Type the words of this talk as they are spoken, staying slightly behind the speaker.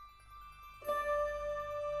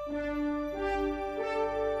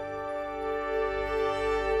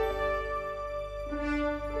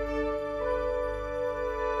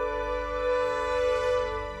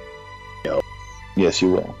Yes,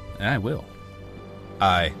 you will. I will.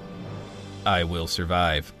 I will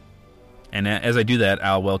survive. And as I do that,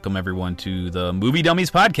 I'll welcome everyone to the Movie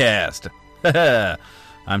Dummies podcast.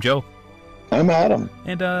 I'm Joe. I'm Adam.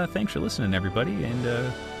 And thanks for listening, everybody,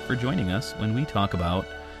 and for joining us when we talk about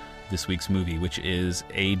this week's movie, which is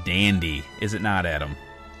a dandy. Is it not, Adam?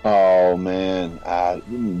 Oh, man.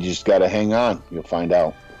 You just got to hang on. You'll find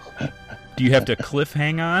out. Do you have to cliff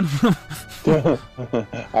hang on?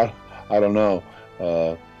 I don't know.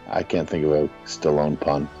 I can't think of a Stallone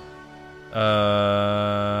pun.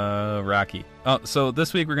 Rocky. Oh, so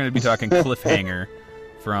this week we're going to be talking Cliffhanger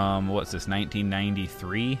from, what's this,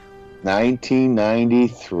 1993?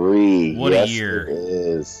 1993. What yes, a year. It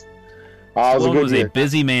is. Stallone was a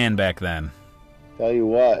busy man back then. Tell you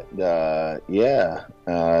what,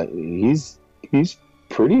 he's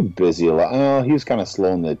pretty busy. He was kind of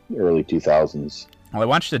slow in the early 2000s. Well, I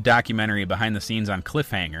watched a documentary behind the scenes on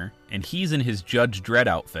Cliffhanger, and he's in his Judge Dredd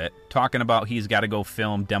outfit talking about he's got to go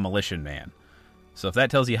film Demolition Man. So if that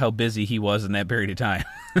tells you how busy he was in that period of time.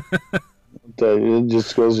 It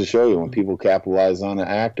just goes to show you, when people capitalize on an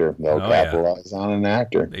actor, they'll capitalize on an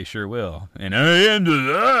actor. They sure will. And I am the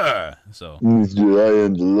law. So, I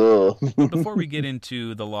am the law. Before we get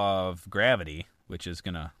into the law of gravity, which is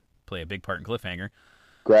going to play a big part in Cliffhanger.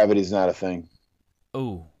 Gravity's not a thing.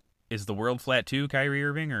 Oh. Is the world flat too, Kyrie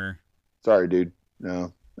Irving, or? Sorry, dude.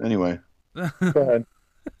 No. Anyway. Go ahead.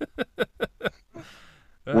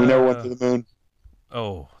 We never went to the moon.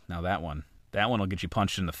 Oh, now that one. That one will get you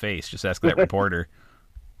punched in the face. Just ask that reporter.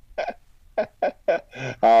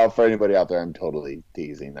 For anybody out there, I'm totally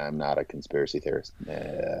teasing. I'm not a conspiracy theorist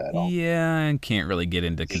at all. Yeah, I can't really get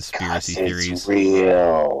into conspiracy theories. It's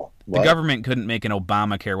real. The government couldn't make an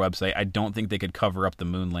Obamacare website. I don't think they could cover up the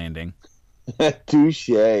moon landing. Touche,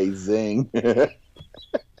 zing.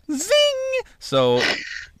 Zing! So,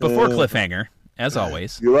 before Cliffhanger, as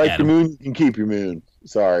always, you like Adam, your moon, you can keep your moon.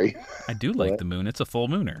 Sorry. I do like the moon. It's a full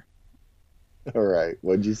mooner. All right.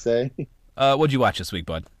 What'd you say? What'd you watch this week,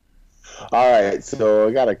 bud? All right. So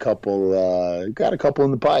I got a couple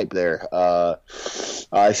in the pipe there.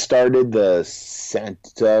 I started the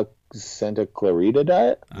Santa Clarita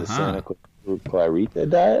diet. The Santa Clarita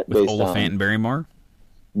diet. With Oliphant and Barrymore?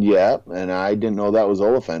 Yeah, and I didn't know that was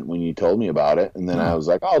Oliphant when you told me about it, and then I was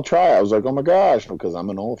like, I'll try. I was like, oh my gosh, because I'm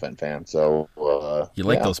an Oliphant fan. So you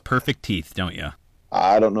like those perfect teeth, don't you?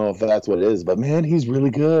 I don't know if that's what it is, but man, he's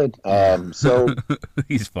really good. So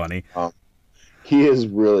he's funny. He is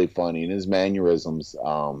really funny, and his mannerisms.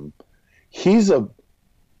 He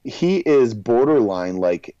is borderline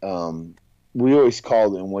like we always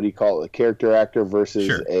called him. What do you call it? A character actor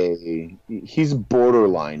versus He's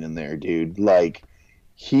borderline in there, dude. Like.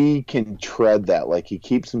 He can tread that. Like, he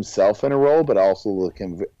keeps himself in a role, but also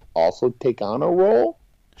can also take on a role.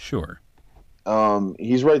 Sure.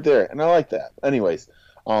 He's right there, and I like that. Anyways,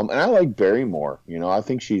 and I like Barrymore. You know, I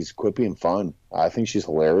think she's quippy and fun. I think she's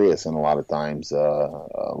hilarious in a lot of times. The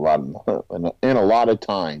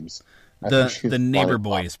neighbor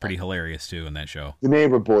boy is pretty hilarious too in that show. The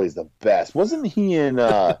neighbor boy is the best. Wasn't he in?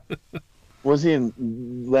 Was he in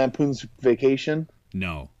Lampoon's Vacation?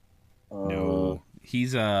 No. No.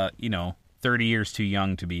 He's 30 years too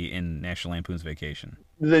young to be in National Lampoon's Vacation.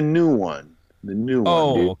 The new one.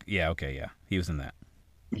 Oh, yeah, okay, yeah. He was in that.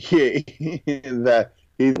 Yeah, that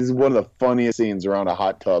is one of the funniest scenes around a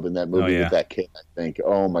hot tub in that movie with that kid, I think.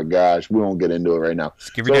 Oh my gosh, we won't get into it right now.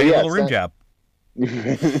 Just give your daddy a little rim job.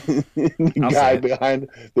 The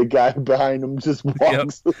guy behind him just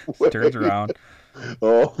walks away. Turns around.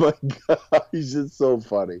 Oh my god, he's just so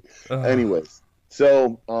funny. Anyways.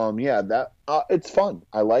 So, it's fun.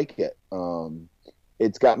 I like it.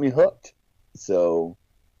 It's got me hooked. So,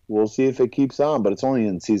 we'll see if it keeps on, but it's only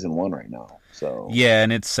in season 1 right now. So yeah,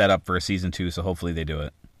 and it's set up for a season 2, so hopefully they do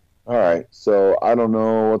it. All right. So, I don't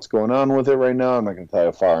know what's going on with it right now. I'm not going to tell you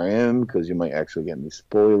how far I am because you might actually get me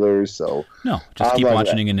spoilers. So no, just keep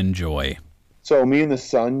watching and enjoy. So, me and the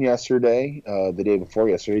son yesterday, the day before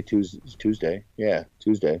yesterday, Tuesday. Yeah,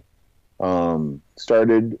 Tuesday.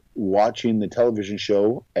 Started watching the television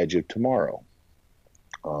show Edge of Tomorrow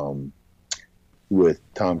with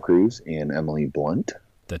Tom Cruise and Emily Blunt.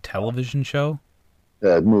 The television show?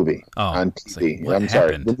 The movie on TV. Like, I'm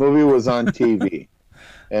sorry. The movie was on TV.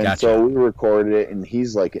 And gotcha. So we recorded it, and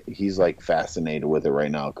he's like fascinated with it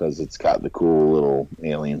right now because it's got the cool little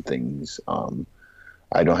alien things.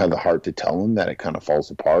 I don't have the heart to tell him that it kind of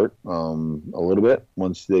falls apart a little bit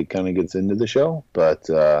once they kind of gets into the show, but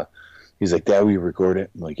He's like, Dad, will you record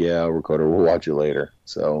it? I'm like, yeah, I'll record it. We'll watch it later.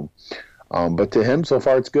 So, but to him, so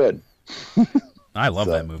far, it's good. I love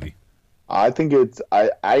that movie. I think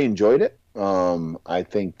I enjoyed it. I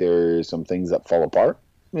think there's some things that fall apart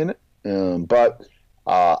in it. But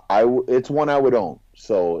it's one I would own.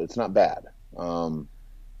 So it's not bad.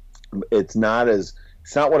 It's not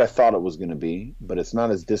what I thought it was going to be, but it's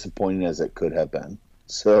not as disappointing as it could have been.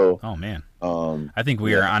 So, oh man, I think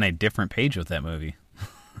we are on a different page with that movie.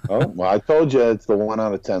 Oh, well, I told you it's the 1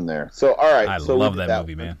 out of 10 there. So, all right. I love that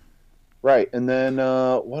movie, man. Right, and then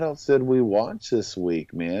what else did we watch this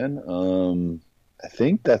week, man? I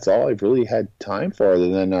think that's all I've really had time for, other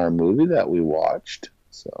than our movie that we watched.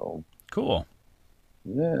 So cool.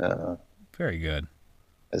 Yeah. Very good.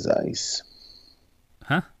 As ice.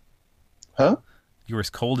 Huh? Huh? You were as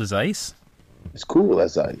cold as ice? It's cool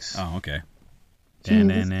as ice. Oh, okay.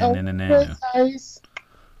 Ice.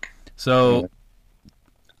 So,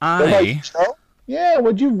 yeah,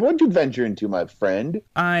 what'd you venture into, my friend?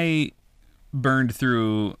 I burned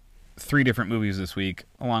through 3 different movies this week,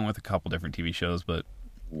 along with a couple different TV shows, but,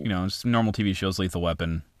 just normal TV shows, Lethal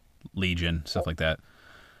Weapon, Legion, stuff like that.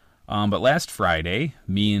 But last Friday,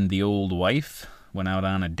 me and the old wife went out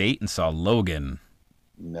on a date and saw Logan.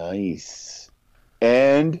 Nice.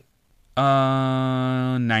 And?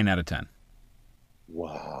 9 out of 10.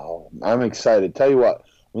 Wow. I'm excited. Tell you what,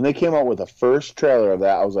 when they came out with the first trailer of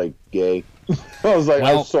that, I was like, gay. I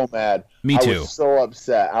was so mad. Me too. I was so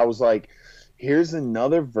upset. I was like, here's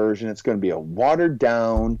another version. It's going to be a watered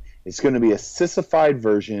down, it's going to be a sissified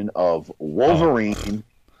version of Wolverine. Oh.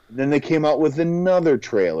 Then they came out with another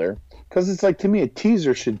trailer. Because it's like, to me, a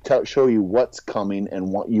teaser should show you what's coming and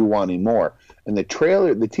what you wanting more. And the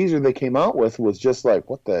teaser they came out with was just like,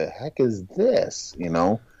 what the heck is this?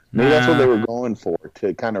 Maybe that's what they were going for,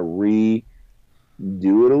 to kind of redo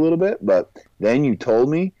it a little bit. But then you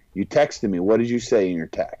texted me. What did you say in your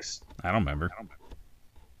text? I don't remember.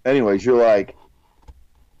 Anyways, you're like,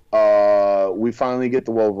 we finally get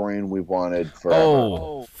the Wolverine we've wanted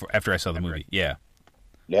forever. After I saw the movie, yeah.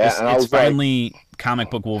 Yeah, it's finally comic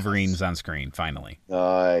book Wolverine's on screen, finally.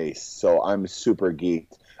 Nice. So I'm super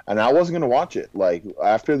geeked. And I wasn't going to watch it. Like,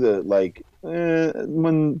 after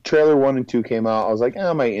when trailer 1 and 2 came out, I was like,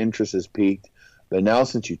 my interest is peaked. But now,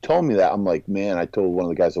 since you told me that, I'm like, man, I told one of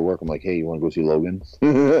the guys at work, I'm like, hey, you want to go see Logan?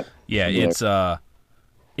 Yeah,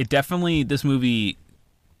 it definitely, this movie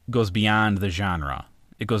goes beyond the genre.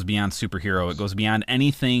 It goes beyond superhero. It goes beyond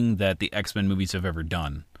anything that the X-Men movies have ever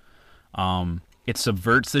done. It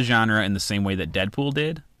subverts the genre in the same way that Deadpool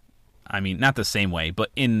did. I mean, not the same way, but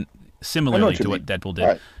similarly to what Deadpool did.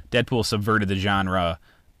 Right. Deadpool subverted the genre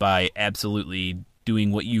by absolutely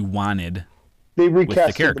doing what you wanted. They recasted with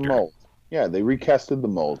the character. The mold. Yeah, they recasted the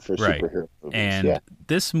mold for superhero movies. And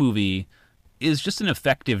this movie is just an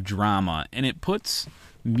effective drama, and it puts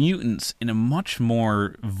mutants in a much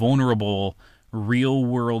more vulnerable,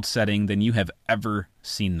 real-world setting than you have ever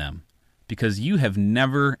seen them. Because you have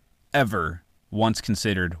never, ever once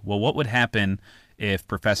considered, well, what would happen if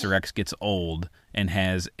Professor X gets old and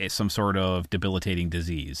has some sort of debilitating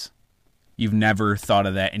disease? You've never thought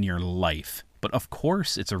of that in your life. But of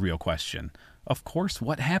course it's a real question. Of course,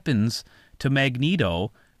 what happens to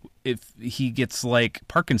Magneto if he gets like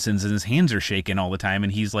Parkinson's and his hands are shaking all the time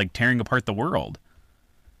and he's like tearing apart the world?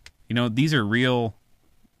 These are real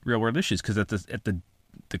world issues, because at the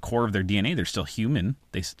core of their DNA, they're still human.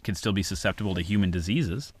 They can still be susceptible to human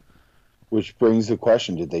diseases. Which brings the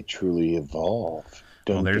question, did they truly evolve?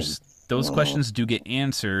 Those questions do get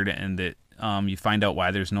answered, and that you find out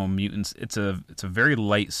why there's no mutants. It's a very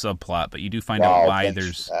light subplot, but you do find out why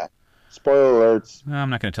there's... Spoiler alerts. I'm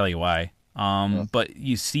not going to tell you why. But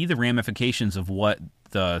you see the ramifications of what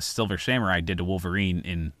the Silver Samurai did to Wolverine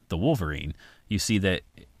in The Wolverine. You see that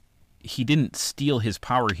he didn't steal his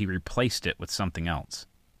power, he replaced it with something else.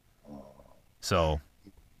 So...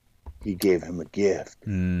 He gave him a gift.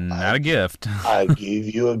 Not a gift. I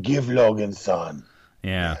gave you a gift, Logan, son.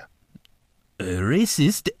 Yeah. A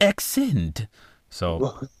racist accent.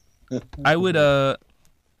 So, I would, go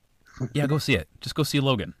see it. Just go see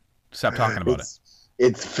Logan. Stop talking about it.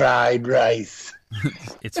 It's fried rice.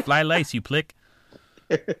 It's fly lice, you plick.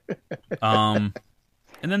 And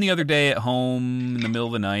then the other day at home, in the middle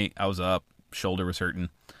of the night, I was up, shoulder was hurting.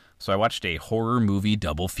 So I watched a horror movie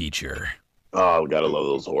double feature. Oh, gotta love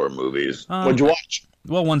those horror movies. What'd you watch?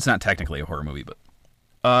 Well, one's not technically a horror movie,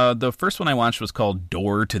 but the first one I watched was called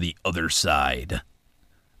Door to the Other Side.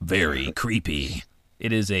 Very creepy.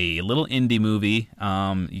 It is a little indie movie.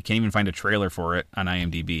 You can't even find a trailer for it on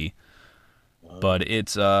IMDb. But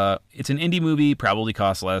it's an indie movie. Probably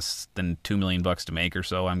costs less than $2 million to make or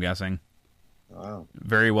so, I'm guessing. Wow.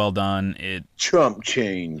 Very well done. Chump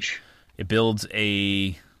change. It builds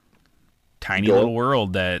a tiny Door. little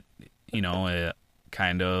world that, it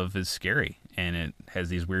kind of is scary, and it has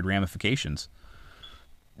these weird ramifications.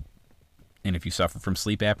 And if you suffer from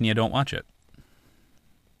sleep apnea, don't watch it.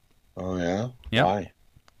 Oh, yeah? Yep. Why?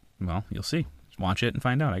 Well, you'll see. Watch it and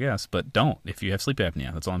find out, I guess. But don't if you have sleep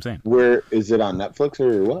apnea. That's all I'm saying. Where is it, on Netflix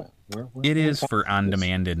or what? It is for on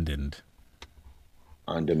demand and.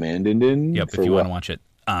 On demand and? Yep, if you want to watch it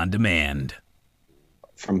on demand.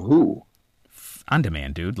 From who? On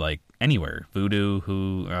demand, dude. Like anywhere. Voodoo,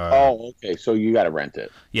 who. Oh, okay. So you got to rent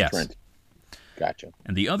it. Yes. Rent it. Gotcha.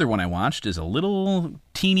 And the other one I watched is a little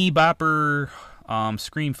teeny bopper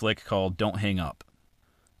scream flick called Don't Hang Up.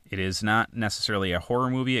 It is not necessarily a horror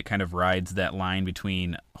movie. It kind of rides that line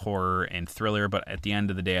between horror and thriller, but at the end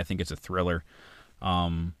of the day, I think it's a thriller.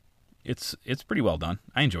 It's pretty well done.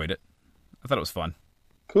 I enjoyed it. I thought it was fun.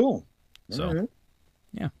 Cool. So, right.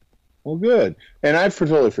 Yeah. Well, good. And I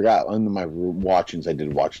totally forgot. On my watchings, I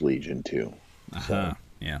did watch Legion too. So.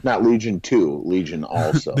 Yeah. Not Legion 2, Legion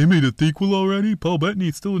also. They made a sequel already? Paul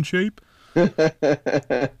Bettany's still in shape?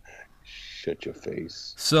 Shut your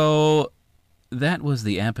face. So, that was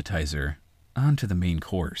the appetizer. On to the main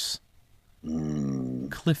course.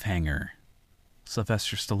 Cliffhanger.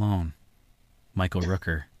 Sylvester Stallone. Michael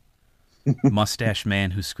Rooker. Mustache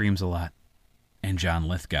Man Who Screams a Lot. And John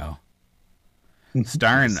Lithgow.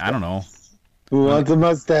 Starring, I don't know. Who wants a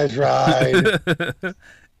mustache ride?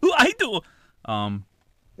 Ooh, I do.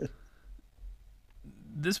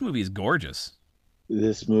 This movie is gorgeous.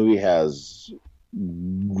 This movie has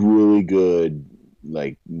really good,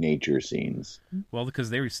 like, nature scenes. Well,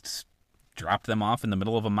 because they dropped them off in the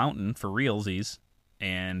middle of a mountain for realsies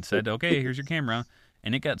and said, okay, here's your camera.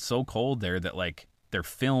 And it got so cold there that, like, their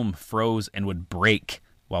film froze and would break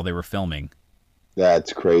while they were filming.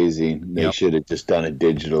 That's crazy. They should have just done it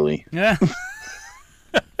digitally. Yeah.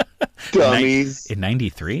 Dummies. In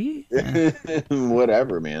 93?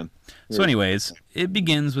 Whatever, man. So anyways, it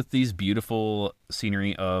begins with these beautiful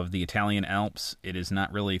scenery of the Italian Alps. It is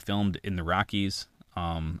not really filmed in the Rockies.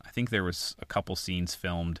 I think there was a couple scenes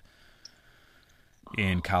filmed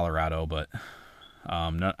in Colorado, but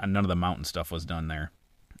none of the mountain stuff was done there.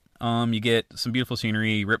 You get some beautiful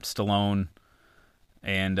scenery, ripped Stallone,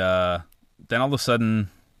 and then all of a sudden,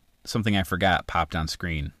 something I forgot popped on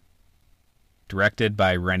screen. Directed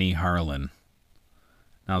by Rennie Harlin.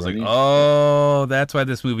 And I was like, oh, that's why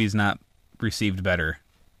this movie's not received better.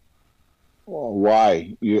 Well,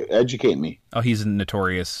 why? You educate me. Oh, he's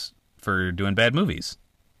notorious for doing bad movies.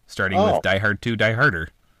 Starting with Die Hard 2, Die Harder.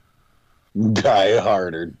 Die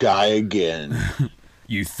harder, die again.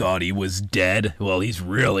 You thought he was dead? Well, he's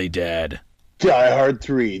really dead. Die Hard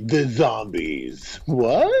 3, The Zombies.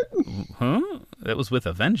 What? Huh? That was with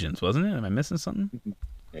a vengeance, wasn't it? Am I missing something?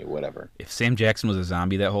 Hey, whatever. If Sam Jackson was a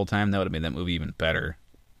zombie that whole time, that would have made that movie even better.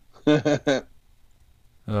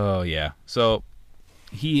 Oh, yeah. So,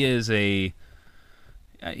 he's a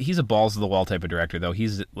balls of the wall type of director, though.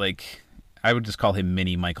 He's like, I would just call him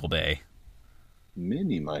mini Michael Bay.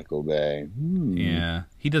 Mini Michael Bay. Yeah.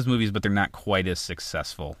 He does movies, but they're not quite as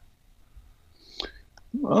successful.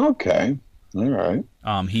 Okay. All right.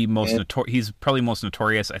 He's probably most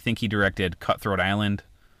notorious. I think he directed Cutthroat Island,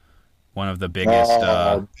 one of the biggest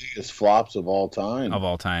biggest flops of all time. Of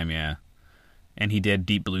all time, yeah. And he did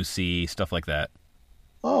Deep Blue Sea, stuff like that.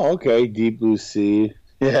 Oh, okay. Deep Blue Sea.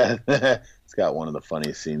 Yeah, it's got one of the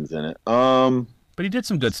funniest scenes in it. But he did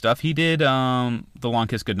some good stuff. He did The Long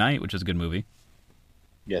Kiss Goodnight, which is a good movie.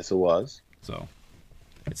 Yes, it was. So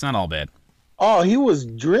it's not all bad. Oh, he was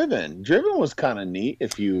Driven. Driven was kind of neat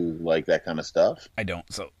if you like that kind of stuff. I don't,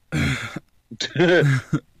 so.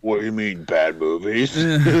 What do you mean, bad movies?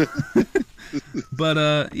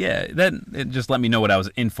 But, yeah, it just let me know what I was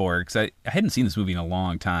in for, because I hadn't seen this movie in a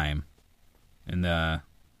long time. And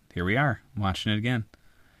here we are, watching it again.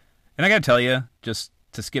 And I gotta tell you, just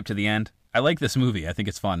to skip to the end, I like this movie. I think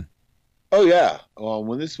it's fun. Oh, yeah. Well,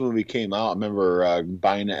 when this movie came out, I remember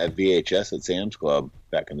buying it at VHS at Sam's Club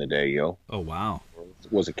back in the day, yo. Oh, wow.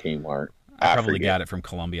 It was a Kmart. I probably got it from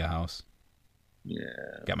Columbia House. Yeah.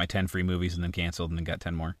 Got my 10 free movies and then canceled and then got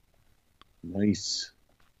 10 more. Nice.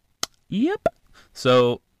 Yep.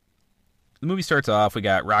 So, the movie starts off, we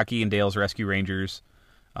got Rocky and Dale's Rescue Rangers.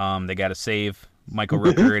 They got to save Michael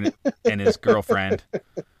Rooker and his girlfriend.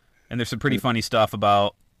 And there's some pretty funny stuff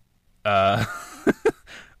about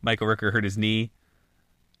Michael Rooker hurt his knee.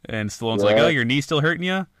 And Stallone's like, oh, your knee still hurting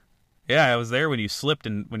you? Yeah, I was there when you slipped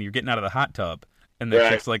and when you're getting out of the hot tub. And the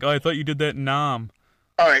chick's like, oh, I thought you did that in Nam.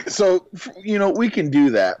 All right, so we can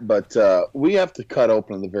do that, but we have to cut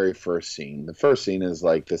open the very first scene. The first scene is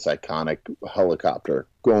like this iconic helicopter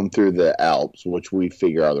going through the Alps, which we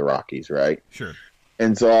figure are the Rockies, right? Sure.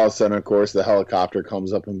 And so all of a sudden, of course, the helicopter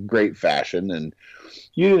comes up in great fashion, and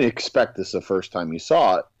you didn't expect this the first time you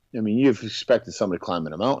saw it. I mean, you've expected somebody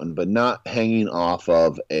climbing a mountain, but not hanging off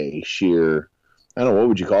of a sheer. I don't know, what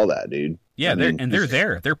would you call that, dude? Yeah, they're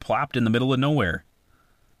there. They're plopped in the middle of nowhere.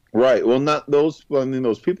 Right. Well, not those. Well, I mean,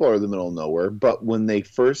 those people are in the middle of nowhere. But when they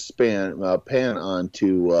first pan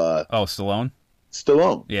onto Stallone.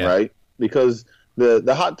 Stallone, Yeah. right? Because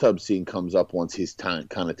the hot tub scene comes up once he's kind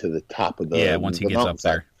of to the top of the once he the gets up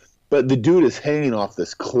there. But the dude is hanging off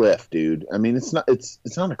this cliff, dude. I mean, it's not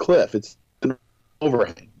a cliff. It's an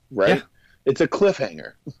overhang, right? Yeah. It's a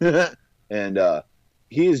cliffhanger, and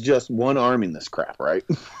he is just one-arming this crap, right?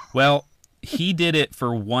 Well, he did it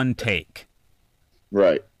for one take.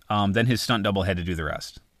 Right. Then his stunt double had to do the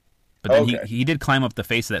rest. But then he did climb up the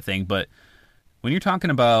face of that thing. But when you're talking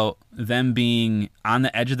about them being on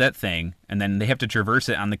the edge of that thing, and then they have to traverse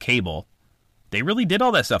it on the cable, they really did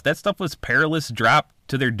all that stuff. That stuff was perilous drop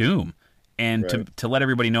to their doom. And Right. to let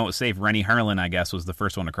everybody know it was safe, Rennie Harlan, I guess, was the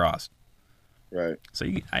first one across. Right. So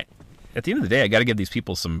at the end of the day, I got to give these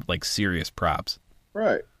people some serious props.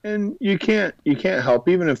 Right. And you can't help,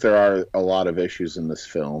 even if there are a lot of issues in this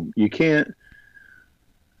film, you can't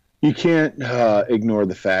ignore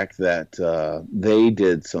the fact that they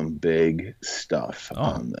did some big stuff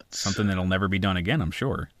on this. Something that'll never be done again, I'm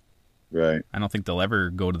sure. Right. I don't think they'll ever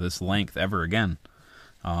go to this length ever again.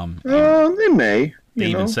 They may. They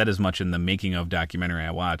even said as much in the making of documentary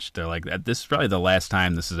I watched. They're like, this is probably the last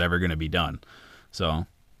time this is ever going to be done. So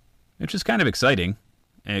it's just kind of exciting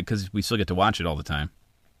because we still get to watch it all the time.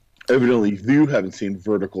 Evidently, you haven't seen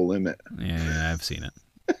Vertical Limit. Yeah, I've seen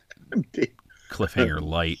it. Cliffhanger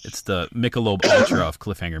Light. It's the Michelob Ultra of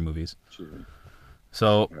Cliffhanger movies.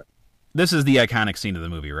 So this is the iconic scene of the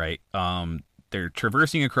movie, right? They're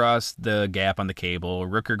traversing across the gap on the cable.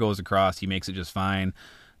 Rooker goes across. He makes it just fine.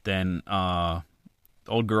 Then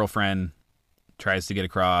old girlfriend tries to get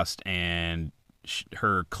across, and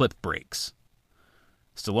her clip breaks.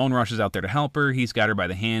 Stallone rushes out there to help her. He's got her by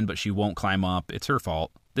the hand, but she won't climb up. It's her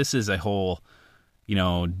fault. This is a whole,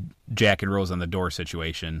 Jack and Rose on the door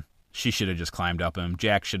situation. She should have just climbed up him.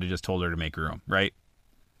 Jack should have just told her to make room, right?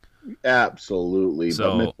 Absolutely.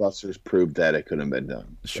 So, but Mythbusters proved that it couldn't have been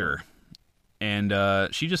done. So. Sure.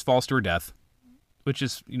 And she just falls to her death, which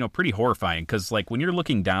is, pretty horrifying. Because, when you're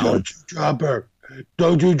looking down... Don't you drop her.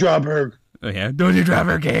 Don't you drop her. Oh, yeah. Don't you drop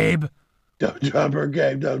her, Gabe. Don't drop her,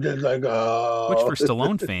 Gabe. Don't just Which for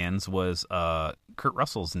Stallone fans was Kurt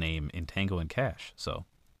Russell's name in Tango and Cash. So,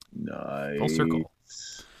 nice. full circle.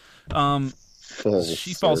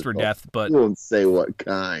 She falls to her death, but... You won't say what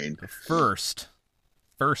kind. First,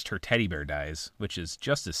 her teddy bear dies, which is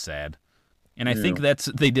just as sad. And I think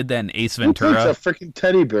they did that in Ace Ventura. Who puts a freaking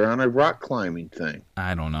teddy bear on a rock climbing thing?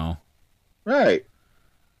 I don't know. Right.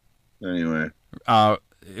 Anyway.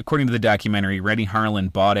 According to the documentary, Rennie Harlan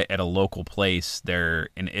bought it at a local place there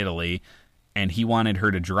in Italy, and he wanted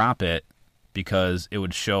her to drop it because it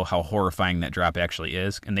would show how horrifying that drop actually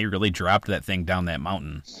is. And they really dropped that thing down that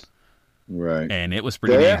mountain. Right. And it was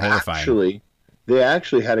pretty horrifying. They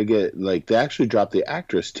actually had to get, they actually dropped the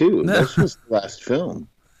actress, too. This was the last film.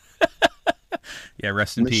 Yeah,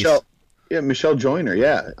 rest in peace. Yeah, Michelle Joyner,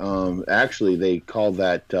 yeah. Actually, they call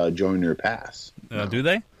that Joyner Pass. Do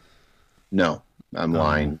they? No, I'm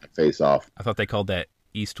lying. Face off. I thought they called that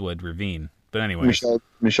Eastwood Ravine. But anyway.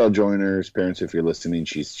 Michelle Joyner's parents, if you're listening,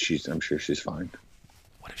 she's I'm sure she's fine.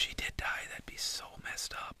 What if she did die? That'd be so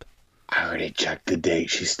messed up. I already checked the date.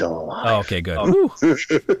 She's still alive. Oh, okay, good.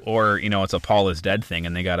 Or, it's a Paul is dead thing,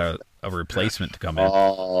 and they got a replacement to come in.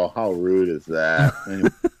 Oh, how rude is that? Anyway.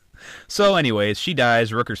 So, anyways, she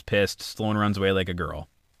dies. Rooker's pissed. Stallone runs away like a girl.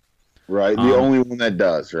 Right, the only one that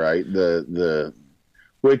does, right? The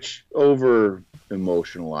which over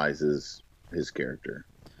emotionalizes his character,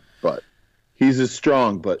 but he's a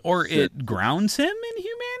strong, it grounds him in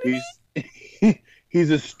humanity.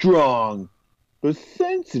 He's a strong but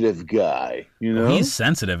sensitive guy. He's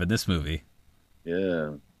sensitive in this movie.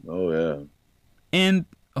 Yeah. Oh yeah. And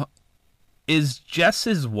is Jess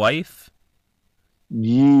his wife?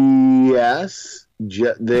 Yes,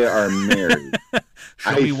 they are married.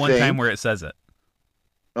 Show me one time where it says it.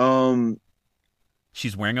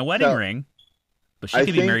 She's wearing a wedding ring, but she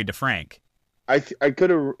could be married to Frank. I could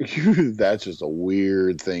have. That's just a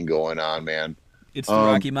weird thing going on, man. It's the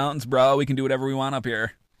Rocky Mountains, bro. We can do whatever we want up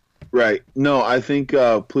here. Right. No, I think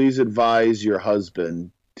please advise your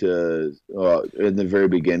husband to in the very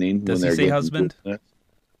beginning. Does he say husband?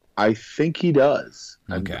 I think he does.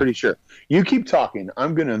 I'm Okay. pretty sure. You keep talking.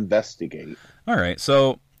 I'm going to investigate. All right.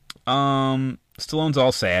 So, Stallone's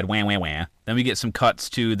all sad. Wah, wah, wah. Then we get some cuts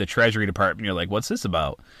to the Treasury Department. You're like, what's this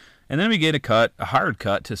about? And then we get a hard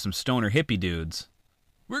cut to some stoner hippie dudes.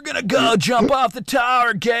 We're going to go jump off the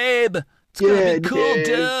tower, Gabe. It's going to be cool,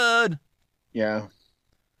 dude. Yeah.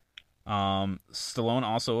 Stallone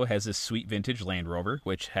also has this sweet vintage Land Rover,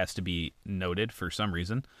 which has to be noted for some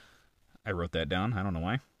reason. I wrote that down. I don't know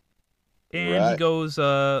why. And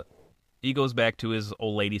he goes back to his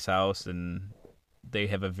old lady's house, and they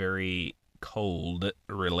have a very cold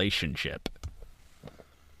relationship.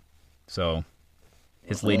 So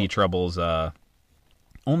his lady troubles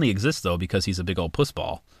only exist though because he's a big old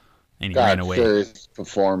pussball, and he ran away. There's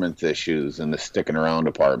performance issues in the sticking around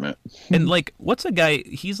department. And like, what's a guy?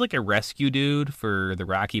 He's like a rescue dude for the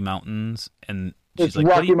Rocky Mountains, and she's It's like,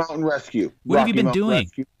 Rocky Mountain Rescue. What have you been Mountain doing?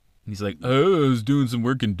 Rescue. And he's like, oh, I was doing some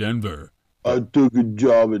work in Denver. I took a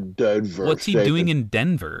job in Denver. What's he doing in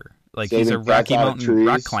Denver? Like, he's a Rocky Mountain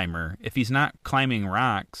rock climber. If he's not climbing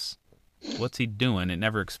rocks, what's he doing? It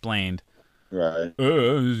never explained. Right.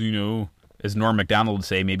 You know, as Norm Macdonald would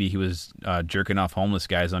say, maybe he was jerking off homeless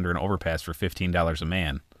guys under an overpass for $15 a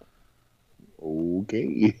man.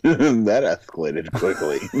 Okay. That escalated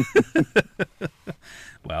quickly.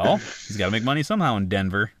 Well, he's got to make money somehow in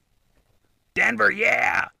Denver. Denver,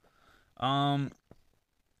 yeah!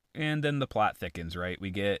 And then the plot thickens, right?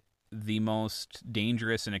 We get the most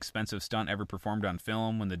dangerous and expensive stunt ever performed on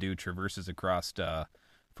film when the dude traverses across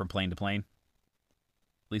from plane to plane.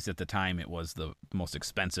 At least at the time, it was the most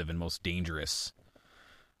expensive and most dangerous.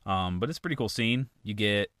 But it's a pretty cool scene. You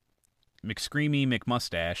get McScreamy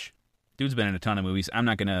McMustache. Dude's been in a ton of movies. I'm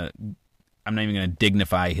not even gonna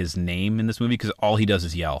dignify his name in this movie because all he does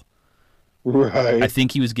is yell. Right. I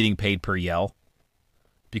think he was getting paid per yell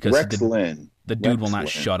because the dude will not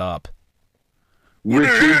shut up. What the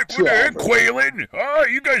heck, Quaylen? Oh,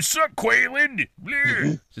 you guys suck, Quaylen.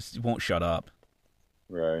 Just won't shut up.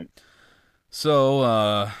 Right.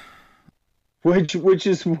 So, which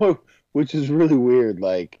is really weird.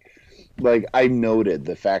 Like I noted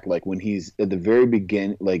the fact, like when he's at the very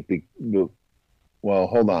beginning, well,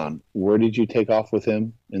 hold on. Where did you take off with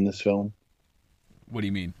him in this film? What do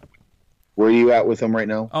you mean? Where are you at with him right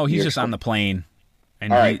now? Oh, he's just on the plane,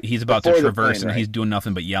 and he's about to traverse, plane, and he's doing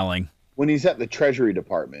nothing but yelling. When he's at the Treasury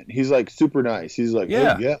Department, he's like super nice. He's like,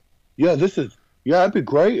 yeah, that'd be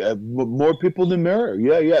great. More people than Mara.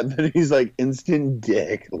 Yeah. Then he's like instant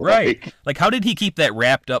dick. Right. Like, how did he keep that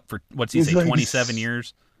wrapped up for, what's he say, like, 27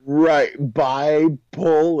 years? Right.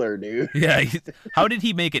 Bipolar, dude. Yeah. How did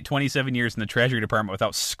he make it 27 years in the Treasury Department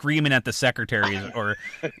without screaming at the secretaries or,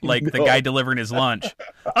 like, the guy delivering his lunch?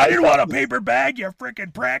 I didn't want a paper bag, you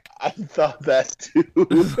freaking prick. I thought that, too.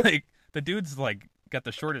 Like, the dude's, like, got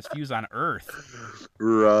the shortest fuse on Earth.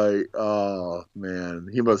 Right. Oh, man.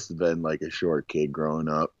 He must have been, like, a short kid growing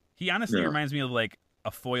up. He honestly reminds me of, like,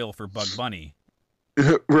 a foil for Bug Bunny.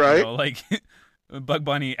 Right? You know, like, Bug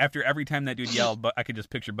Bunny, after every time that dude yelled, but I could just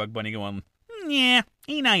picture Bug Bunny going, yeah,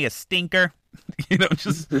 you know, you stinker. You know,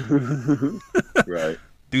 just... Right.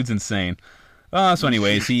 Dude's insane. So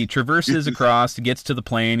anyways, he traverses across, gets to the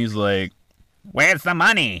plane, he's like, where's the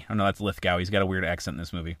money? Oh, no, that's Lithgow. He's got a weird accent in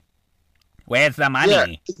this movie. Where's the money? Yeah,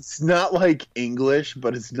 it's not like English,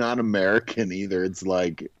 but it's not American either. It's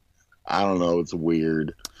like, I don't know, it's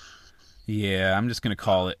weird. Yeah, I'm just going to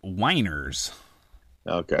call it whiners.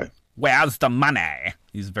 Okay. Where's the money?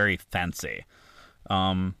 He's very fancy.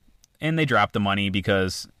 And they drop the money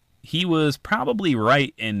because he was probably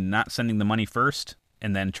right in not sending the money first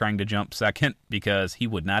and then trying to jump second because he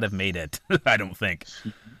would not have made it, I don't think.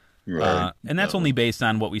 Right. And that's only based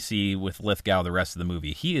on what we see with Lithgow the rest of the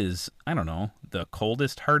movie. He is, I don't know, the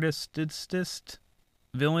coldest, hardest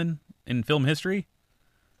villain in film history.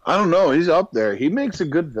 I don't know. He's up there. He makes a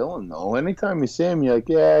good villain, though. Anytime you see him, you're like,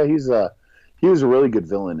 yeah, he was a really good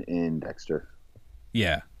villain in Dexter.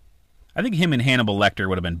 Yeah. I think him and Hannibal Lecter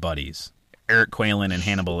would have been buddies. Eric Quaylen and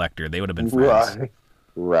Hannibal Lecter, they would have been friends.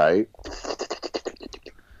 Right.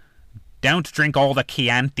 Don't drink all the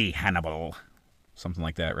Chianti, Hannibal. Something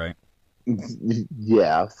like that, right?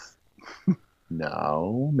 Yes.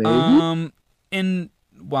 No, maybe. And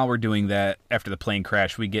while we're doing that, after the plane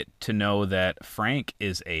crash, we get to know that Frank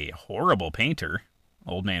is a horrible painter.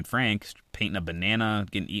 Old man Frank painting a banana,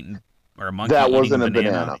 getting eaten, or a monkey. That wasn't a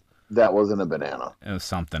banana. That wasn't a banana. It was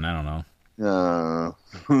something, I don't know.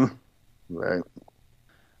 Right.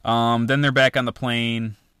 Then they're back on the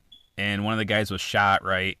plane, and one of the guys was shot,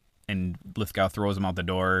 right? And Lithgow throws him out the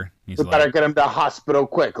door. He's We better get him to hospital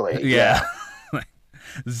quickly. Yeah.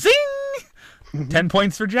 Zing! 10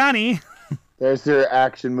 points for Johnny. There's their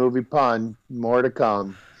action movie pun. More to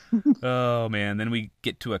come. Oh, man. Then we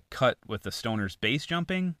get to a cut with the stoners base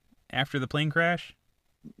jumping after the plane crash.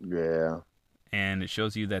 Yeah. And it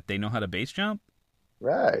shows you that they know how to base jump.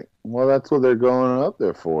 Right. Well, that's what they're going up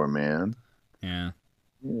there for, man. Yeah.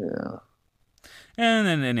 Yeah.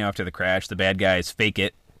 And then after the crash, the bad guys fake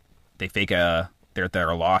it. They fake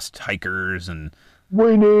they're lost hikers and...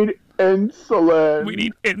 We need insulin. We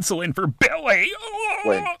need insulin for Billy.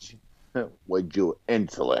 Oh! Would you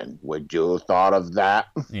insulin? Would you have thought of that?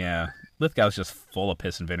 Yeah. Lithgow's just full of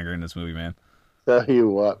piss and vinegar in this movie, man. Tell you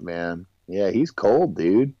what, man. Yeah, he's cold,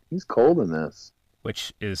 dude. He's cold in this.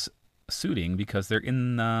 Which is suiting because they're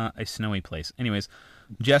in a snowy place. Anyways,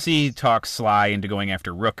 Jesse talks Sly into going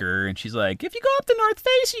after Rooker, and she's like, if you go up the North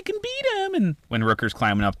Face, you can beat him. And when Rooker's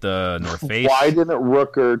climbing up the North Face... Why didn't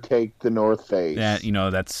Rooker take the North Face?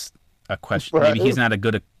 That's a question. Right. Maybe he's not a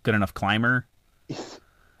good enough climber.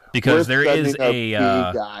 Because there is a... B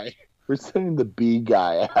guy. We're sending the B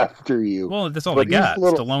guy after you. Well, that's all they got.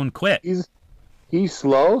 Stallone quit. He's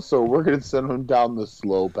slow, so we're going to send him down the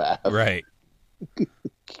slow path. Right.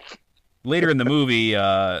 Later in the movie,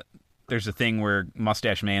 there's a thing where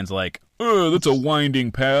Mustache Man's like, that's a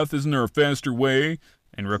winding path. Isn't there a faster way?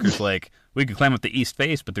 And Rooker's like, we could climb up the East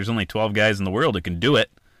Face, but there's only 12 guys in the world who can do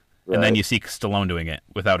it. Right. And then you see Stallone doing it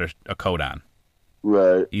without a coat on.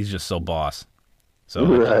 Right. He's just so boss.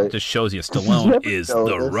 So it just shows you Stallone is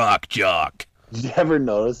the rock jock. Did you ever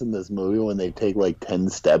notice in this movie when they take like 10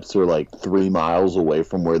 steps or like 3 miles away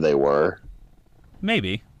from where they were?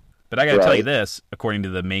 Maybe. But I got to tell you this, according to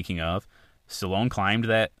the making of, Stallone climbed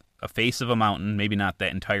a face of a mountain, maybe not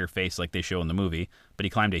that entire face like they show in the movie, but he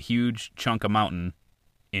climbed a huge chunk of mountain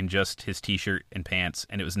in just his T-shirt and pants,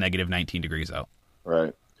 and it was negative 19 degrees out.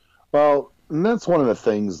 Right. Well, and that's one of the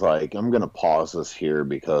things, like, I'm going to pause this here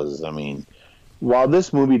because, I mean, while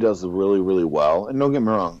this movie does really, really well, and don't get me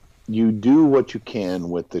wrong, you do what you can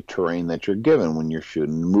with the terrain that you're given when you're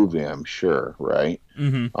shooting a movie, I'm sure, right?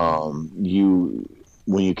 Mm-hmm.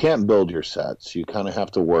 When you can't build your sets, you kind of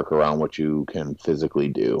have to work around what you can physically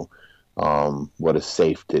do, what is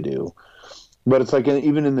safe to do. But it's like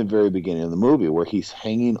even in the very beginning of the movie where he's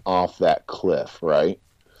hanging off that cliff, right?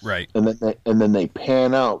 Right. And then they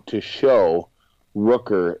pan out to show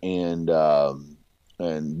Rooker and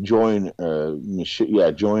Joyner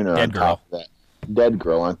on top of that. Dead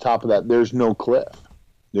girl. On top of that, there's no cliff.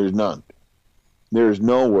 There's none. There's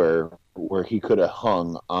nowhere where he could have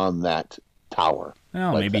hung on that tower.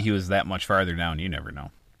 Well, like maybe he was that much farther down. You never know.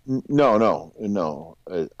 No.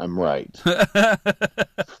 I'm right.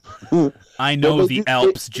 I know the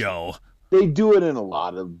Alps, Joe. They do it in a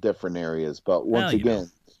lot of different areas, but once again,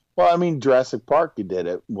 well, I mean, Jurassic Park did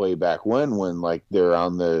it way back when like they're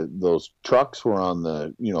on those trucks were on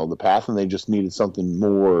the path, and they just needed something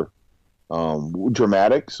more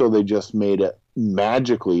dramatic, so they just made it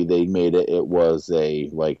magically. They made it. It was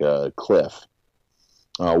like a cliff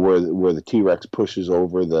where the T-Rex pushes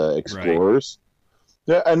over the explorers.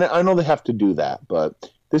 Right. Yeah, and I know they have to do that, but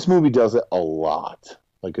this movie does it a lot,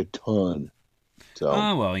 like a ton. So,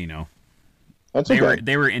 well, that's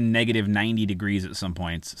they were in negative 90 degrees at some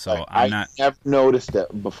points, so I have noticed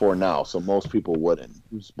it before now, so most people wouldn't.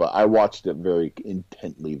 But I watched it very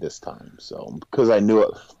intently this time, so because I knew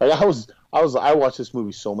it. Like I watched this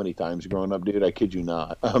movie so many times growing up, dude. I kid you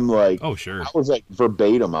not. I'm like, oh sure. I was like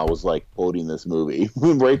verbatim. I was like quoting this movie.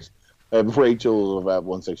 Rachel at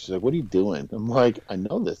one section, she's like, "What are you doing?" I'm like, "I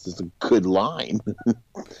know this is a good line."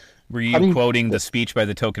 Were you quoting the speech by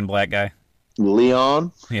the token black guy?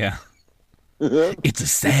 Leon? Yeah. It's a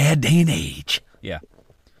sad day and age. Yeah.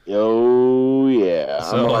 Oh yeah.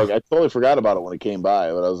 So, I'm like, I totally forgot about it when it came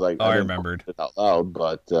by, but I was like, I remembered it out loud,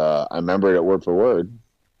 but I remembered it word for word.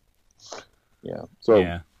 Yeah. So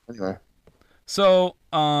anyway. So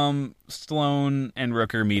Stallone and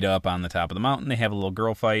Rooker meet up on the top of the mountain. They have a little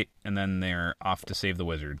girl fight, and then they're off to save the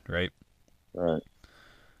wizard. Right. Right.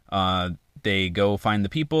 They go find the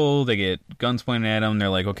people. They get guns pointed at them. They're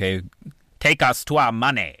like, "Okay, take us to our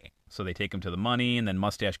money." So they take him to the money, and then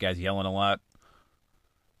Mustache Guy's yelling a lot.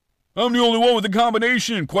 I'm the only one with the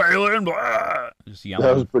combination, Quaylen. Blah. Just yelling.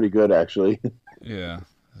 That was pretty good, actually. Yeah.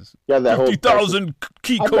 Yeah, that 50,000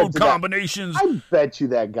 key code combinations. I bet you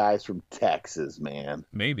that guy's from Texas, man.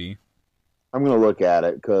 Maybe. I'm going to look at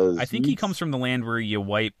it because... I think he comes from the land where you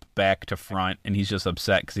wipe back to front, and he's just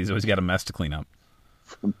upset because he's always got a mess to clean up.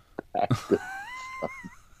 From back to front.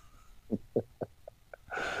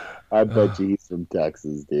 I bet you he's from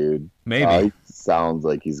Texas, dude. Maybe. He sounds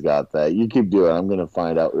like he's got that. You keep doing it. I'm going to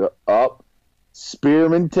find out.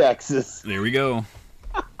 Spearman, Texas. There we go.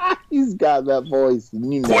 He's got that voice.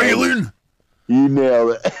 Quaylen! You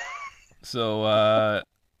nailed it. So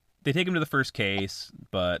they take him to the first case,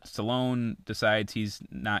 but Stallone decides he's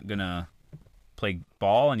not going to play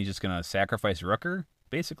ball and he's just going to sacrifice Rooker,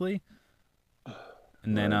 basically.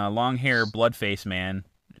 And then long hair, blood face man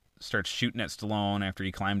starts shooting at Stallone after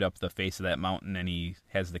he climbed up the face of that mountain and he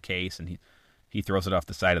has the case and he throws it off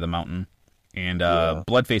the side of the mountain. And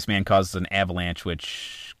Bloodface Man causes an avalanche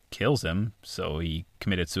which kills him, so he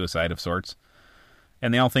committed suicide of sorts.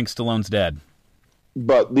 And they all think Stallone's dead.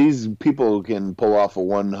 But these people can pull off a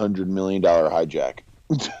 $100 million hijack.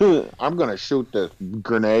 I'm going to shoot this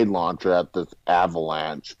grenade launcher at this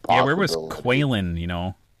avalanche. Yeah, where was Quaylen, you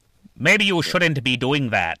know? Maybe you shouldn't be doing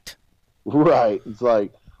that. Right. It's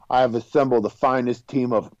like, I have assembled the finest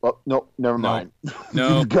team of... Oh, no, never mind.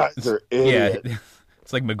 No. These guys are idiots. Yeah,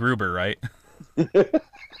 it's like MacGruber, right?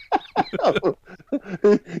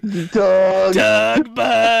 Doug,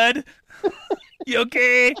 bud. You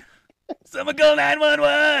okay? Someone call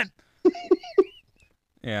 911.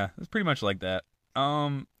 Yeah, it's pretty much like that.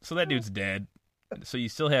 So that dude's dead. So you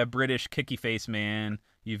still have British kicky face man.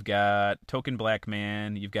 You've got token black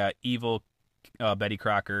man. You've got evil Betty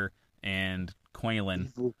Crocker and Quaylen.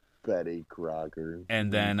 Evil Betty Crocker.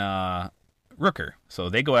 And then Rooker. So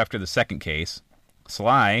they go after the second case.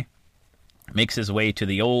 Sly makes his way to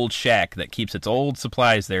the old shack that keeps its old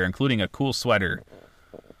supplies there, including a cool sweater.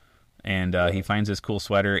 And he finds his cool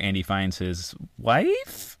sweater, and he finds his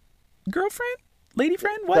wife? Girlfriend? Lady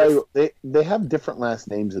friend? Wife? They have different last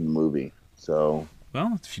names in the movie, so...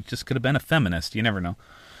 Well, she just could have been a feminist. You never know.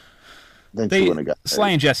 Then she wouldn't have got Sly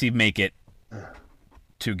and Jesse make it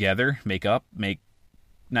together, make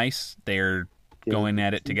nice. They're going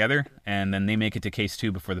at it together, and then they make it to case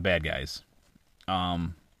 2 before the bad guys.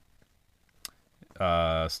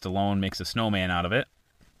 Stallone makes a snowman out of it,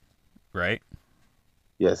 right?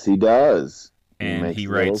 Yes, he does. And he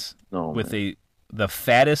writes with the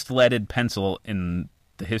fattest leaded pencil in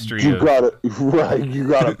the history You got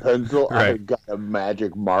a pencil. Right. I got a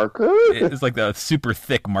magic marker. It's like the super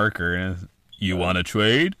thick marker. And you want to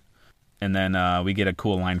trade? And then we get a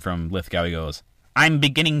cool line from Lithgow. He goes, "I'm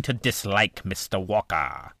beginning to dislike Mr.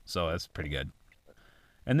 Walker." So that's pretty good.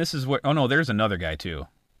 And this is where... Oh, no, there's another guy, too.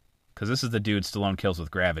 Because this is the dude Stallone kills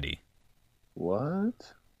with gravity.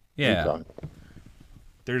 What? Yeah.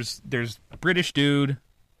 There's British dude,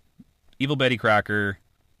 evil Betty Crocker,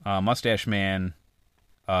 mustache man,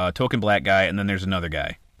 token black guy, and then there's another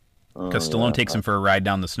guy. Because Stallone takes him for a ride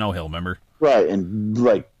down the snow hill, remember? Right, and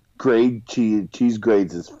like cheese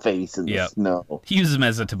grades his face in the snow. He uses him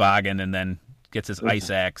as a toboggan and then gets his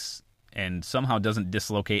ice axe and somehow doesn't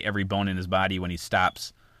dislocate every bone in his body when he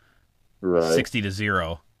stops 60 to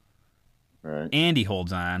 0. Right. And he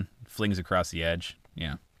holds on, flings across the edge.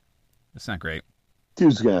 Yeah. It's not great.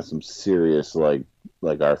 Dude's gonna have some serious like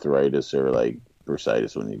arthritis or like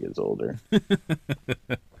bursitis when he gets older.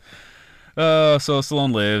 So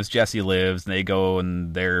Stallone lives, Jesse lives, and they go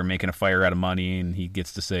and they're making a fire out of money, and he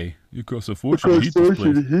gets to say, "It costs a fortune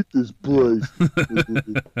to heat this place."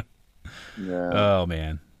 Yeah. Oh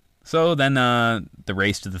man. So then the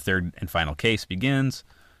race to the third and final case begins.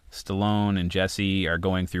 Stallone and Jesse are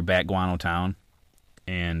going through Bat Guano Town,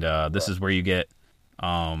 and this is where you get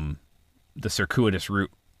the circuitous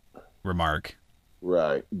route remark.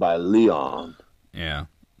 Right, by Leon. Yeah.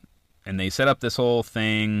 And they set up this whole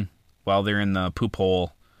thing while they're in the poop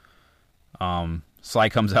hole. Sly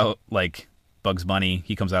comes out like Bugs Bunny.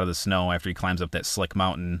 He comes out of the snow after he climbs up that slick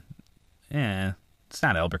mountain. It's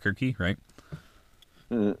not Albuquerque, right?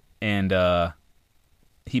 And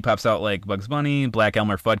he pops out like Bugs Bunny. Black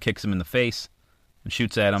Elmer Fudd kicks him in the face and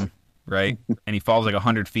shoots at him, right? And he falls like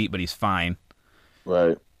 100 feet, but he's fine.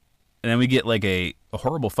 Right. And then we get like a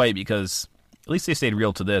horrible fight because at least they stayed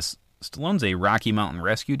real to this. Stallone's a Rocky Mountain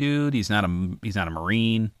rescue dude. He's not a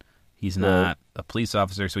Marine. He's not a police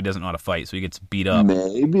officer, so he doesn't know how to fight. So he gets beat up.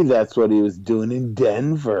 Maybe that's what he was doing in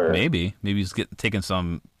Denver. Maybe he's taking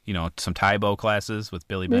some Taibo classes with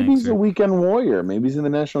Billy Banks. Maybe he's a weekend warrior. Maybe he's in the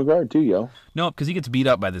National Guard too, yo. No, because he gets beat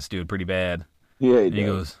up by this dude pretty bad. Yeah, he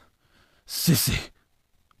goes, "Sissy,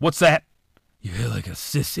 what's that? You hit like a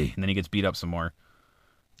sissy." And then he gets beat up some more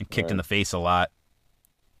and kicked in the face a lot.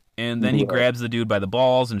 And then he grabs the dude by the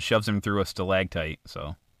balls and shoves him through a stalactite.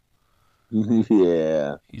 So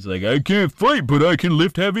yeah, he's like, "I can't fight, but I can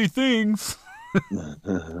lift heavy things."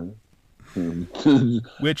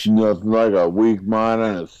 Which nothing like a weak mind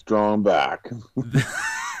and a strong back.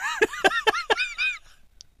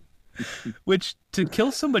 Which, to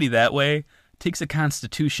kill somebody that way takes a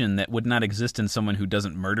constitution that would not exist in someone who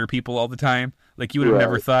doesn't murder people all the time. Like, you would have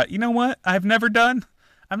never thought, you know what? I've never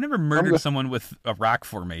murdered someone with a rock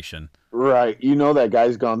formation. Right. You know that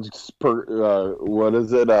guy's gone what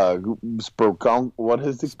is it? What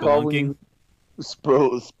is it called when Spelunking. you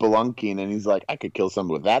spelunking? And he's like, I could kill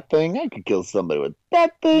somebody with that thing. I could kill somebody with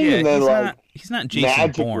that thing. Yeah, And then like he's not Jason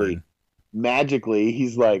magically, Bourne. magically,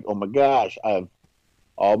 he's like, oh my gosh, I've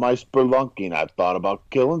all my spelunking. I've thought about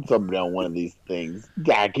killing somebody on one of these things.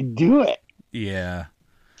 I could do it. Yeah.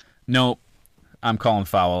 Nope. I'm calling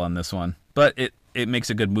foul on this one. But it makes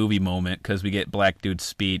a good movie moment because we get Black Dude's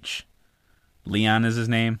speech. Leon is his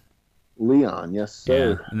name. Leon, yes Yeah.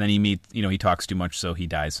 sir. And then he talks too much, so he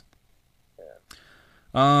dies.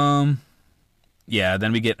 Yeah,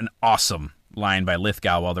 then we get an awesome line by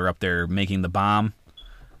Lithgow while they're up there making the bomb.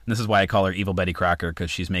 And this is why I call her Evil Betty Crocker,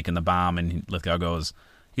 because she's making the bomb, and Lithgow goes,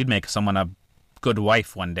 "You'd make someone a good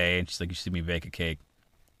wife one day." And she's like, "You should see me bake a cake."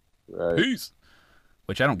 Right. Peace.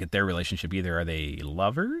 Which I don't get their relationship either. Are they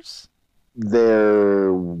lovers?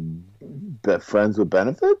 They're friends with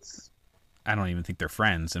benefits? I don't even think they're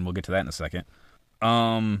friends, and we'll get to that in a second.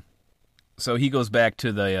 So he goes back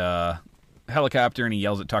to the helicopter, and he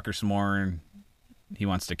yells at Tucker some more, and he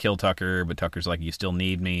wants to kill Tucker, but Tucker's like, "You still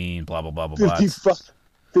need me," and blah, blah, blah, blah, blah.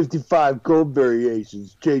 55 code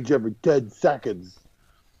variations change every 10 seconds.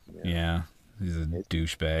 Yeah, he's a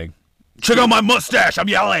douchebag. Check out my mustache! I'm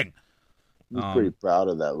yelling! He's pretty proud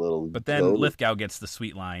of that little... But then Lithgow gets the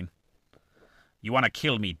sweet line. "You want to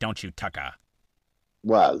kill me, don't you, Tucker?"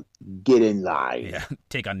 Well, get in line. Yeah,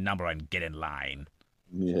 take a number and get in line.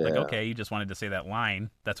 Yeah. Like, okay, you just wanted to say that line.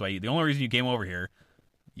 That's why the only reason you came over here,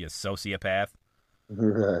 you sociopath.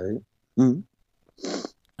 Right.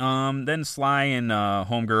 Then Sly and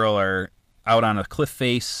Homegirl are out on a cliff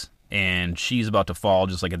face, and she's about to fall,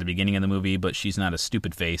 just like at the beginning of the movie, but she's not a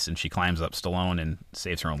stupid face, and she climbs up Stallone and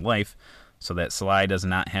saves her own life, so that Sly does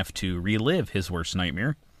not have to relive his worst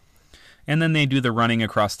nightmare. And then they do the running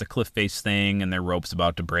across the cliff face thing, and their rope's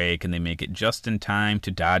about to break, and they make it just in time to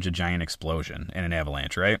dodge a giant explosion and an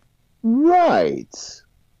avalanche, right? Right.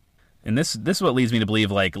 And this is what leads me to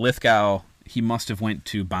believe, like, Lithgow, he must have went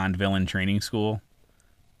to Bond villain training school.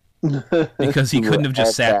 Because he couldn't have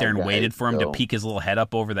just sat there and waited for him to peek his little head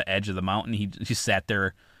up over the edge of the mountain. He sat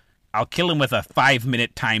there, "I'll kill him with a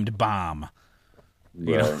 5-minute timed bomb."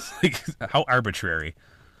 You know, like, how arbitrary.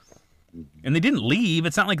 And they didn't leave.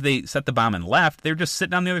 It's not like they set the bomb and left. They were just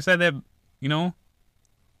sitting on the other side of that,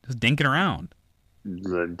 just dinking around.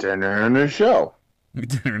 The dinner and a show.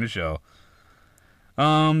 Dinner and a show.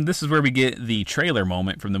 This is where we get the trailer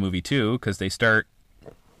moment from the movie, too, because they start...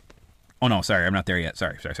 Oh, no, sorry, I'm not there yet.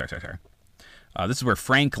 Sorry. This is where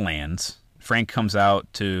Frank lands. Frank comes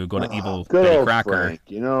out to go to Evil Betty Crocker.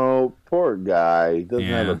 Frank. Poor guy. He doesn't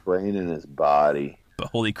have a brain in his body. But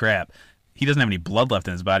holy crap, he doesn't have any blood left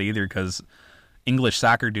in his body either, because English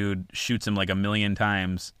soccer dude shoots him like a million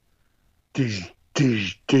times. With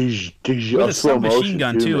a submachine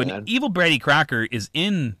gun, too. Man. And Evil Betty Crocker is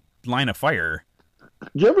in line of fire.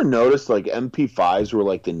 Did you ever notice, like, MP5s were,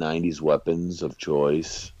 like, the 90s weapons of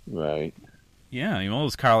choice, right? Yeah, it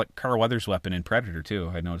was Carl Weathers' weapon in Predator,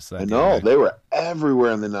 too. I noticed that. I know. They were everywhere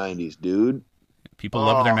in the 90s, dude. People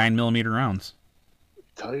loved their 9mm rounds.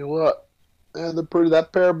 Tell you what. Yeah, that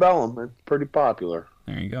Parabellum, it's pretty popular.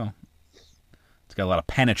 There you go. It's got a lot of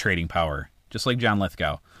penetrating power, just like John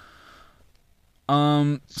Lithgow.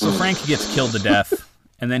 So Frank gets killed to death.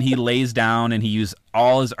 And then he lays down and he used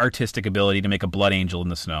all his artistic ability to make a blood angel in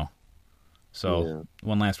the snow. So,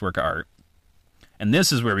 One last work of art. And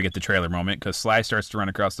this is where we get the trailer moment, because Sly starts to run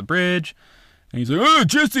across the bridge. And he's like, "Oh,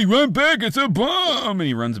 Jesse, run back, it's a bomb!" And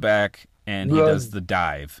he runs back, and he does the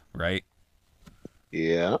dive, right?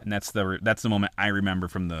 Yeah. And that's the moment I remember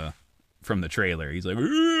from the trailer. He's like,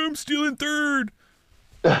 "I'm still in third."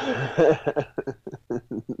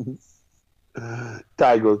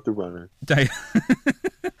 Ty goes to runner.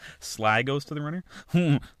 Sly goes to the runner.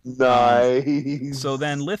 Nice. So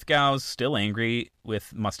then Lithgow's still angry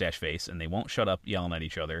with Mustache Face, and they won't shut up yelling at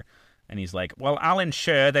each other. And he's like, "Well, I'll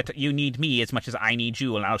ensure that you need me as much as I need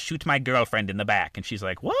you, and I'll shoot my girlfriend in the back." And she's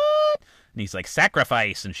like, "What?" And he's like,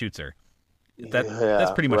 "Sacrifice," and shoots her.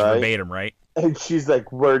 That's pretty much verbatim, right? And she's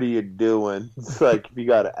like, "What are you doing?" It's like, if you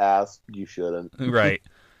got to ask, you shouldn't. Right.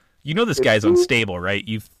 You know this guy's unstable, right?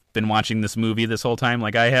 You've been watching this movie this whole time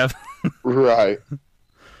like I have. Right.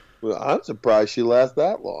 Well, I'm surprised she lasts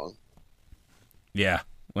that long. Yeah,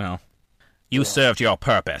 well, you served your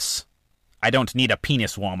purpose. I don't need a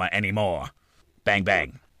penis warmer anymore. Bang,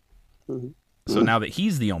 bang. So now that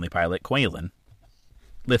he's the only pilot, Quaylen,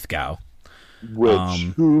 Lithgow. Which,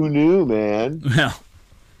 who knew, man? Well,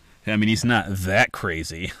 I mean, he's not that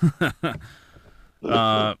crazy.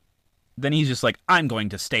 Then he's just like, "I'm going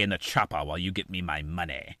to stay in the chopper while you get me my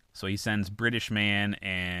money." So he sends British Man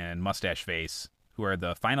and Mustache Face, who are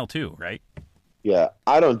the final two, right? Yeah,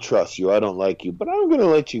 I don't trust you. I don't like you, but I'm going to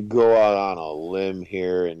let you go out on a limb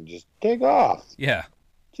here and just take off. Yeah.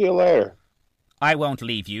 See you later. I won't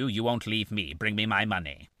leave you. You won't leave me. Bring me my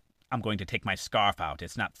money. I'm going to take my scarf out.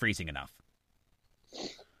 It's not freezing enough.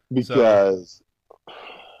 Because...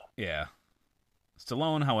 Yeah.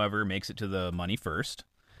 Stallone, however, makes it to the money first,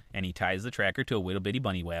 and he ties the tracker to a little bitty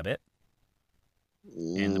bunny wabbit.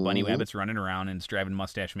 And the bunny wabbit's running around and it's driving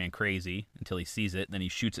Mustache Man crazy until he sees it, and then he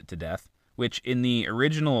shoots it to death. Which, in the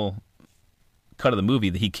original cut of the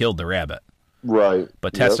movie, he killed the rabbit. Right.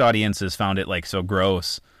 But test audiences found it like so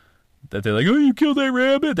gross that they're like, "Oh, you killed that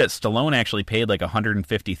rabbit!" That Stallone actually paid like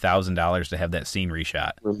 $150,000 to have that scene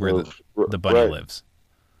reshot where the bunny lives.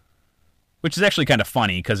 Which is actually kind of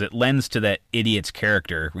funny because it lends to that idiot's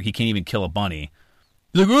character where he can't even kill a bunny.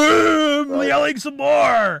 He's like, I'm yelling some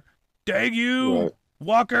more! Dang you,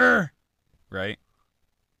 Walker! Right?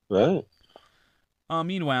 Right.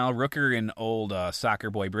 Meanwhile, Rooker and old soccer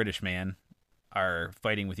boy British Man are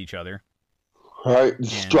fighting with each other. Right.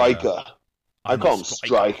 Striker. I call him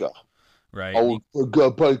Striker. Right. Oh,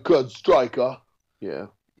 good Striker. Yeah.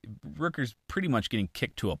 Rooker's pretty much getting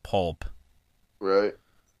kicked to a pulp. Right.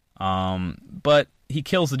 But he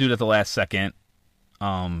kills the dude at the last second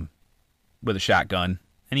with a shotgun,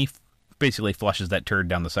 and he basically flushes that turd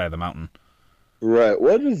down the side of the mountain. Right.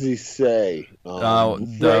 What does he say?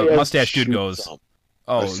 The mustache dude goes,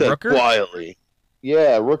 Rooker? Quietly.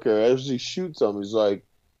 Yeah, Rooker. As he shoots him, he's like,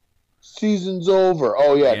 season's over.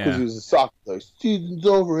 Oh, yeah, because he was a soccer player. Season's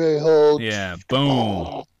over, hey, hold. Yeah, boom.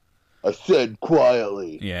 Oh, I said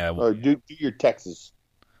quietly. Yeah. Or do your Texas.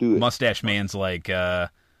 Do it. Mustache Man's like,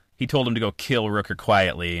 he told him to go kill Rooker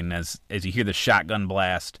quietly, and as you hear the shotgun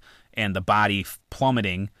blast and the body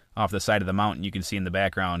plummeting off the side of the mountain, you can see in the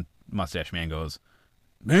background, Mustache Man goes,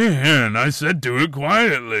 "Man, I said do it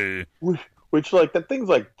quietly." Which, like, that thing's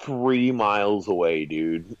like 3 miles away,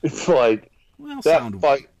 dude. It's like, well, that sound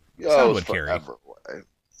fight would carry. Forever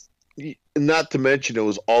away. Not to mention, it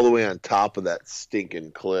was all the way on top of that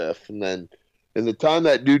stinking cliff. And then, in the time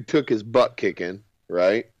that dude took his butt kicking,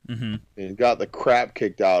 right? Mm-hmm. And got the crap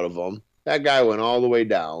kicked out of him. That guy went all the way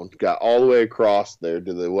down, got all the way across there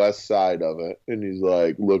to the west side of it, and he's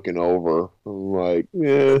like looking over. I'm like,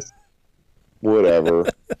 yeah, whatever.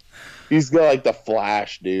 He's got like the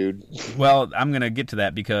Flash, dude. Well, I'm gonna get to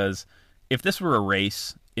that because if this were a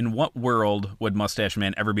race, in what world would Mustache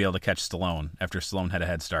Man ever be able to catch Stallone after Stallone had a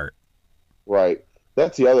head start? Right.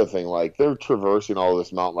 That's the other thing. Like they're traversing all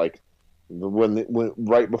this mountain, like. When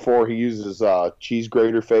right before he uses cheese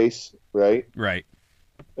grater face, right? Right.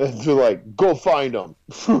 And they're like, go find him.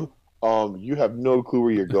 You have no clue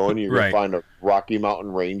where you're going. You're going to find a Rocky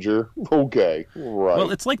Mountain Ranger. Okay, right.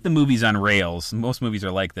 Well, it's like the movies on rails. Most movies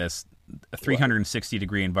are like this. A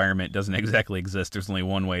 360-degree environment doesn't exactly exist. There's only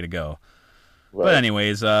one way to go. Right. But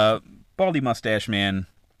anyways, Baldy Mustache Man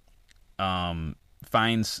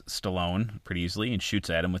finds Stallone pretty easily and shoots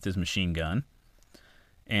at him with his machine gun.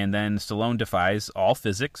 And then Stallone defies all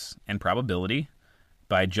physics and probability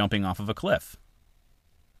by jumping off of a cliff.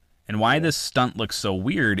 And why this stunt looks so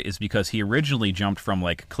weird is because he originally jumped from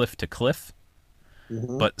like cliff to cliff,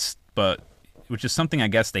 but which is something I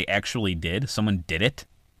guess they actually did. Someone did it,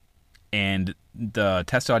 and the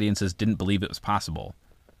test audiences didn't believe it was possible.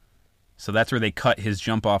 So that's where they cut his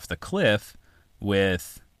jump off the cliff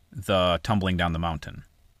with the tumbling down the mountain.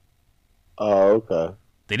 Oh, okay.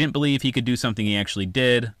 They didn't believe he could do something he actually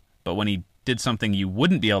did, but when he did something you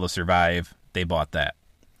wouldn't be able to survive, they bought that.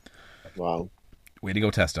 Wow. Way to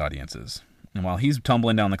go, test audiences. And while he's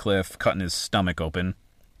tumbling down the cliff, cutting his stomach open,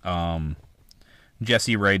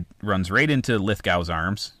 Jesse runs right into Lithgow's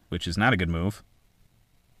arms, which is not a good move.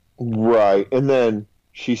 Right. And then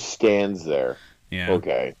she stands there. Yeah.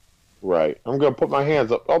 Okay. Right. I'm going to put my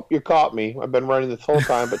hands up. Oh, you caught me. I've been running this whole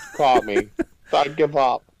time, but you caught me. I'd give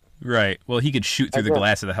up. Right. Well, he could shoot through the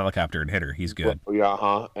glass of the helicopter and hit her. He's good.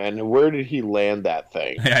 Yeah, And where did he land that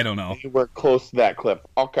thing? I don't know. He went close to that cliff.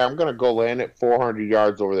 Okay, I'm going to go land it 400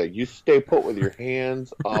 yards over there. You stay put with your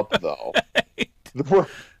hands up, though.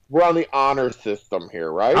 We're on the honor system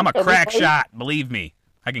here, right? I'm a crack shot. Believe me.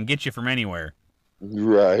 I can get you from anywhere.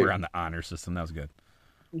 Right. We're on the honor system. That was good.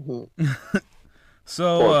 Mm-hmm.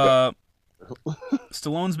 So,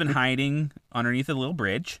 Stallone's been hiding underneath a little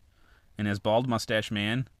bridge, and as Bald Mustache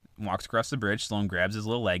Man walks across the bridge, Stallone grabs his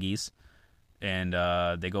little leggies, and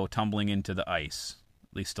they go tumbling into the ice.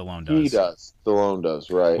 At least Stallone does. He does. Stallone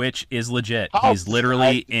does, right. Which is legit. He's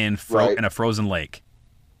literally in a frozen lake.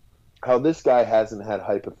 How this guy hasn't had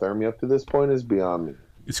hypothermia up to this point is beyond me.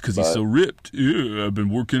 It's because he's so ripped. Yeah, I've been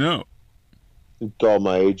working out. It's all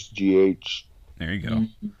my HGH. There you go.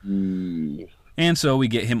 Mm. And so we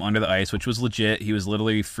get him under the ice, which was legit. He was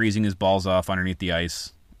literally freezing his balls off underneath the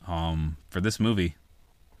ice for this movie.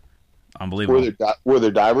 Unbelievable. Were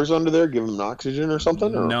there divers under there giving him oxygen or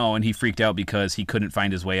something? Or? No, and he freaked out because he couldn't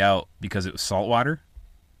find his way out because it was salt water.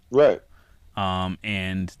 Right.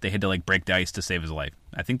 And they had to like break the ice to save his life.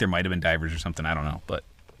 I think there might have been divers or something. I don't know, but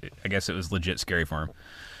I guess it was legit scary for him.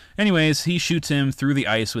 Anyways, he shoots him through the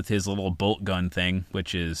ice with his little bolt gun thing,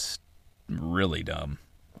 which is really dumb.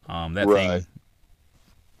 That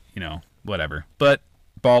thing, whatever. But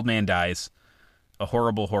bald man dies. A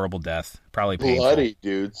horrible, horrible death. Probably painful. Bloody,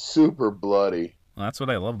 dude. Super bloody. Well, that's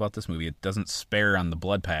what I love about this movie. It doesn't spare on the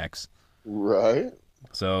blood packs. Right.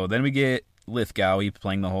 So then we get Lithgow. He's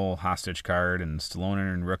playing the whole hostage card, and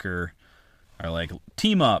Stallone and Rooker are like,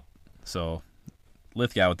 team up. So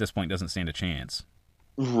Lithgow at this point doesn't stand a chance.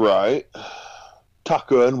 Right.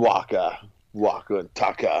 Taka and Waka. Waka and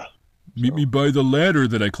Taka. Meet me by the ladder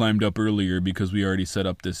that I climbed up earlier because we already set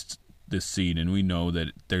up this scene, and we know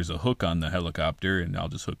that there's a hook on the helicopter, and I'll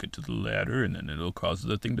just hook it to the ladder, and then it'll cause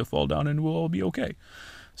the thing to fall down, and we'll all be okay.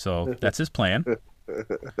 So that's his plan.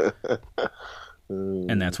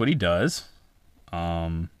 And that's what he does.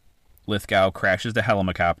 Lithgow crashes the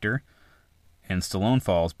helicopter, and Stallone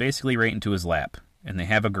falls basically right into his lap, and they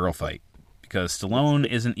have a girl fight because Stallone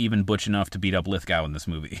isn't even butch enough to beat up Lithgow in this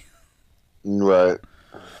movie. Right.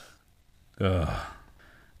 Ugh.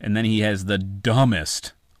 And then he has the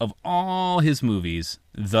dumbest of all his movies,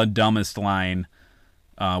 the dumbest line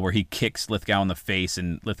where he kicks Lithgow in the face,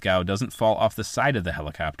 and Lithgow doesn't fall off the side of the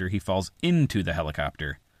helicopter. He falls into the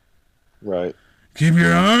helicopter. Right. Keep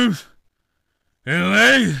your arms and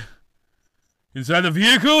legs inside the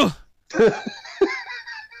vehicle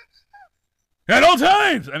at all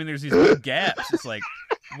times. I mean, there's these big gaps. It's like,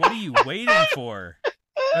 what are you waiting for?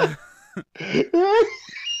 You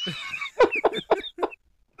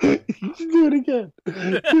should do it again. Do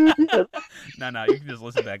it again. No, you can just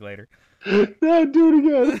listen back later. No, do it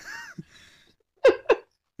again.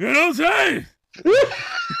 At all times.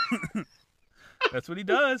 That's what he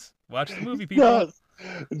does. Watch the movie, people.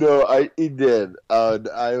 No, he did. I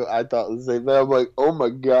thought the same thing. I'm like, oh my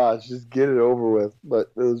gosh, just get it over with.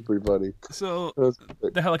 But it was pretty funny. So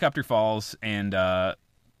the helicopter falls, and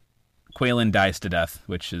Quaylen dies to death,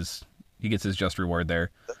 which is, he gets his just reward there.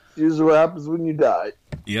 Usually what happens when you die.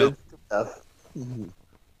 Yep. Death.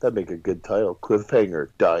 That'd make a good title. Cliffhanger,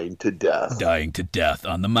 Dying to Death. Dying to death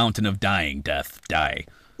on the mountain of dying death. Die.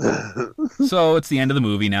 So it's the end of the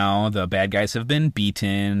movie now. The bad guys have been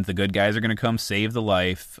beaten. The good guys are going to come save the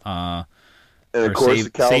life. And of course, the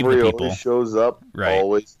cavalry always shows up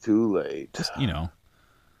always too late. Just,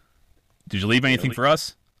 did you leave anything for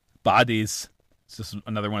us? Bodies. It's just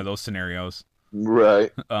another one of those scenarios.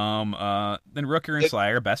 Right. Then Rooker and Sly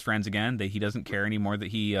are best friends again. He doesn't care anymore that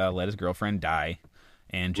he let his girlfriend die.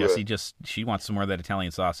 And Jessie she wants some more of that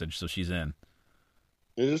Italian sausage, so she's in.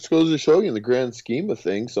 It just goes to show you, in the grand scheme of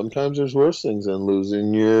things, sometimes there's worse things than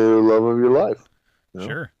losing your love of your life. You know?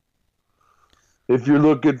 Sure. If you're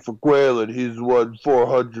looking for Quaylen, he's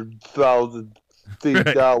 400,000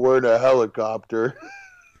 feet out wearing a helicopter.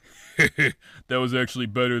 That was actually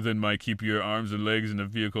better than my keep your arms and legs in the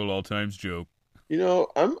vehicle at all times joke.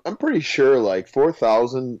 I'm pretty sure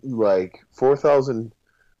 4,000,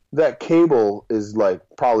 that cable is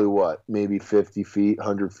probably maybe 50 feet,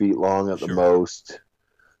 100 feet long at the most.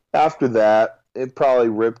 After that, it probably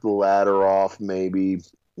ripped the ladder off maybe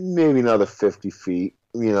another 50 feet.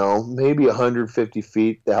 Maybe 150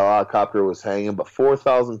 feet the helicopter was hanging, but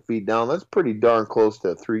 4,000 feet down, that's pretty darn close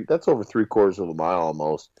to that's over 3/4 of a mile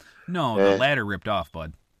almost. No, the ladder ripped off,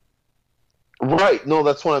 bud. Right. No,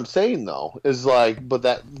 that's what I'm saying, though. Is but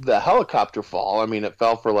the helicopter fall, it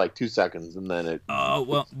fell for 2 seconds, and then it... Oh,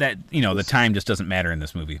 well, the time just doesn't matter in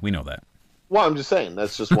this movie. We know that. Well, I'm just saying,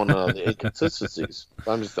 that's just one of the inconsistencies.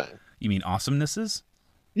 I'm just saying. You mean awesomenesses?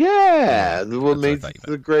 Yeah, what makes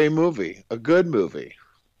the great movie. A good movie.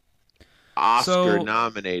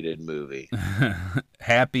 Oscar-nominated movie.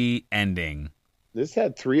 Happy ending. This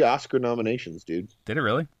had 3 Oscar nominations, dude. Did it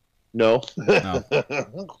really? No. No.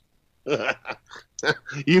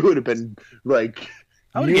 You would have been I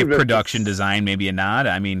would give production design maybe a nod.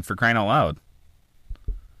 For crying out loud.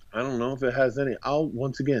 I don't know if it has any. I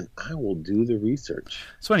will do the research.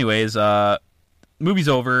 So anyways, movie's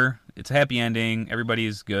over. It's a happy ending.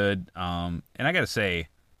 Everybody's good. And I gotta say,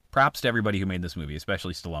 props to everybody who made this movie,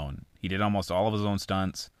 especially Stallone. He did almost all of his own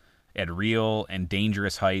stunts at real and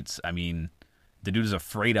dangerous heights. The dude is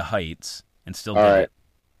afraid of heights and still did it.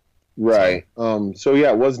 Right. So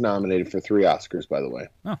yeah, it was nominated for 3 Oscars, by the way.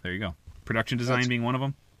 Oh, there you go. Production design being one of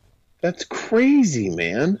them? That's crazy,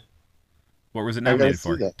 man. What was it I gotta nominated see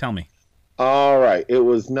for? that. Tell me. All right, it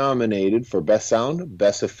was nominated for Best Sound,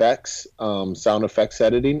 Best Effects, Sound Effects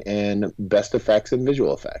Editing, and Best Effects and Visual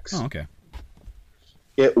Oh, Effects. okay.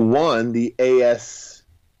 It won the ASCAP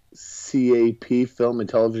Film and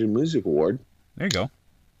Television Music Award. There you go.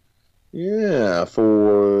 Yeah,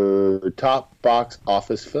 for top box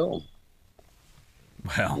office film.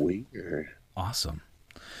 Well, Weird. awesome.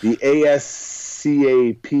 The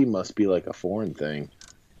ASCAP must be like a foreign thing.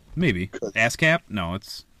 Maybe. ASCAP? No,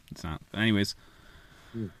 it's not. Anyways,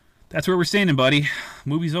 that's where we're standing, buddy.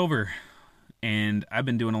 Movie's over. And I've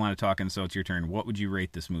been doing a lot of talking, so it's your turn. What would you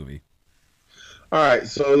rate this movie? All right,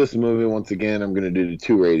 so this movie, once again, I'm going to do the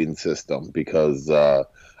 2 rating system because, and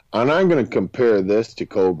I'm going to compare this to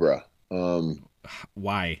Cobra.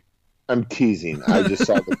 Why? I'm teasing. I just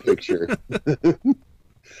saw the picture.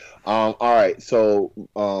 All right, so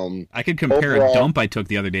I could compare overall, a dump I took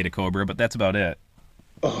the other day to Cobra, but that's about it.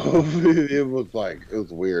 it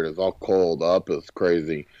was weird. It was all cold up. It was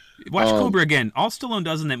crazy. Watch Cobra again. All Stallone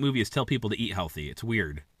does in that movie is tell people to eat healthy. It's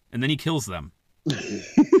weird. And then he kills them.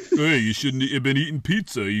 Hey, you shouldn't have been eating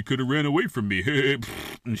pizza. You could have ran away from me.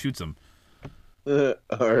 And shoots them. All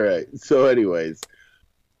right. So, anyways,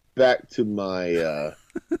 back to my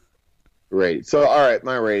rating. So, all right,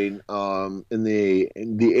 my rating. In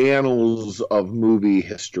the annals of movie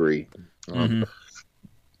history,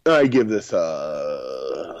 I give this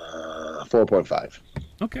a 4.5.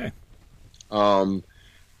 Okay.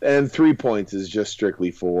 And 3 points is just strictly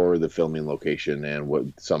for the filming location and what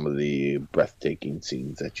some of the breathtaking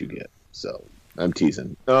scenes that you get. So I'm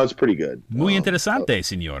teasing. No, it's pretty good. Muy interesante,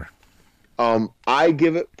 senor. I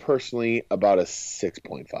give it personally about a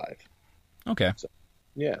 6.5. Okay. So,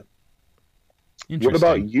 yeah. Interesting. What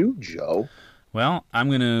about you, Joe? Well, I'm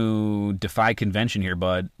going to defy convention here,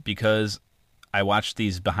 bud, because I watched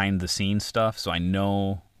these behind the scenes stuff, so I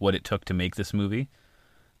know what it took to make this movie.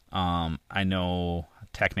 I know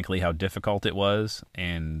technically how difficult it was,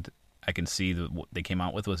 and I can see that what they came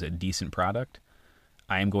out with was a decent product.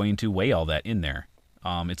 I am going to weigh all that in there.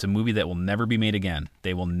 It's a movie that will never be made again.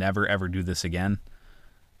 They will never, ever do this again.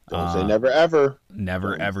 Don't say never, ever.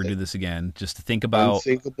 Never, ever do this again. Just think about...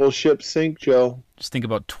 Unsinkable ship sink, Joe. Just think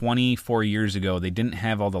about 24 years ago. They didn't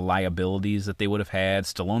have all the liabilities that they would have had.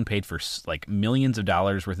 Stallone paid for like millions of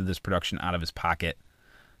dollars worth of this production out of his pocket.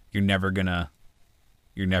 You're never gonna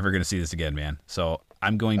see this again, man. So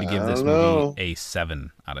I'm going to give this movie a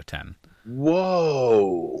 7 out of 10.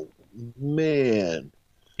 Whoa, man.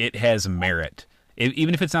 It has merit.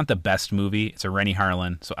 Even if it's not the best movie, it's a Rennie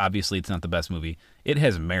Harlan, so obviously it's not the best movie. It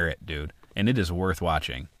has merit, dude, and it is worth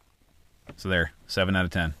watching. So there, 7 out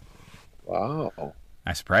of 10. Wow.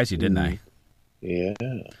 I surprised you, didn't I? Yeah.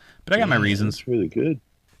 But I got my reasons. That's really good.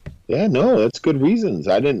 Yeah, no, that's good reasons.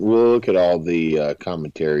 I didn't look at all the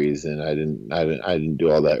commentaries, and I didn't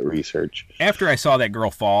do all that research. After I saw that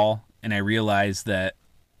girl fall, and I realized that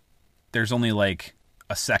there's only like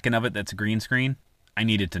a second of it that's green screen, I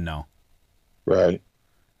needed to know. Right.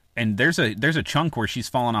 And there's a chunk where she's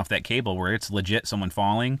falling off that cable where it's legit someone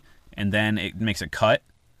falling, and then it makes a cut,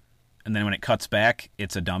 and then when it cuts back,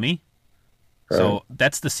 it's a dummy. Right. So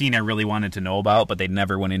that's the scene I really wanted to know about, but they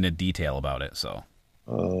never went into detail about it. So.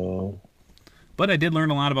 But I did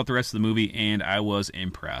learn a lot about the rest of the movie, and I was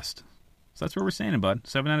impressed. So that's where we're standing, bud.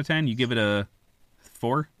 7 out of 10. You give it a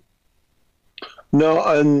 4?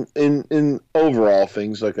 No, in overall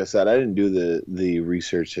things, like I said, I didn't do the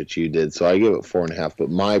research that you did, so I give it 4.5. But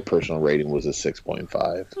my personal rating was a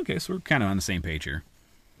 6.5. Okay, so we're kind of on the same page here.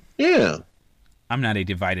 Yeah, I'm not a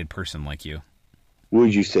divided person like you.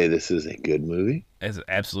 Would you say this is a good movie? It's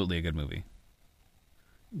absolutely a good movie.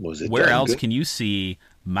 Was it? Where else can you see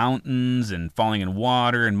mountains and falling in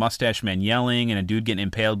water and mustache men yelling and a dude getting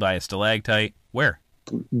impaled by a stalactite? Where?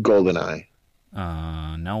 GoldenEye.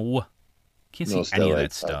 No. Can't see No any of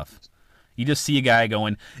that stuff. You just see a guy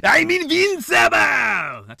going, I'm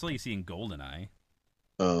invincible! That's all you see in GoldenEye.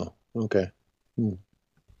 Oh, okay. And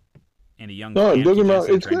a young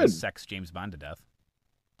it's trying good. to sex James Bond to death.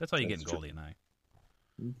 That's all you get in GoldenEye.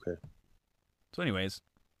 Okay. So anyways,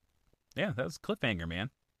 yeah, that was Cliffhanger, man.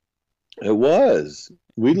 It was.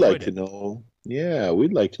 We'd Enjoyed like to it. know. Yeah,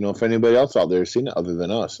 we'd like to know if anybody else out there has seen it other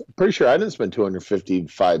than us. I'm pretty sure I didn't spend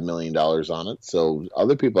 $255 million on it, so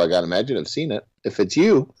other people, I got to imagine, have seen it. If it's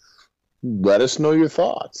you, let us know your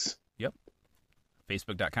thoughts. Yep.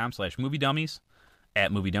 Facebook.com/moviedummies,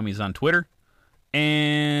 @moviedummies on Twitter,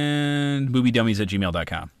 and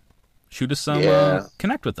moviedummies@gmail.com. Shoot us some,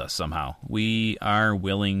 connect with us somehow. We are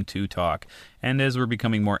willing to talk. And as we're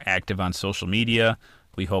becoming more active on social media,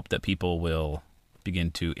 we hope that people will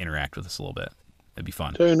begin to interact with us a little bit. It'd be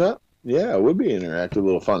fun. Tell you Yeah, it would be interactive, a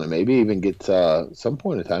little fun, and maybe even get some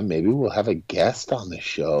point in time. Maybe we'll have a guest on the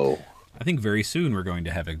show. I think very soon we're going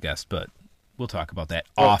to have a guest, but we'll talk about that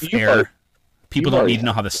Well, off air. People you've don't already need to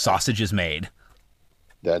know had. how the sausage is made.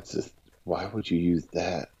 That's just, why would you use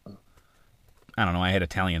that? I don't know. I had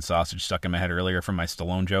Italian sausage stuck in my head earlier from my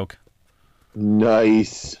Stallone joke.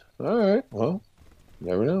 Nice. All right. Well,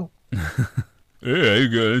 never know. Hey, I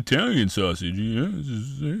got Italian sausage.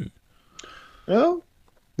 Yeah. Well,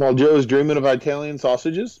 while Joe's dreaming of Italian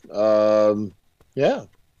sausages, yeah.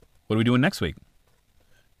 What are we doing next week?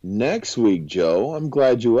 Next week, Joe, I'm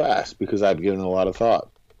glad you asked because I've given a lot of thought.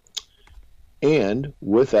 And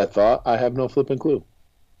with that thought, I have no flipping clue.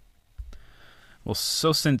 Well,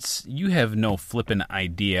 so since you have no flippin'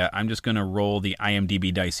 idea, I'm just going to roll the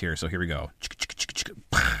IMDb dice here. So here we go.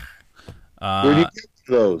 Where do you get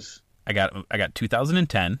those? I got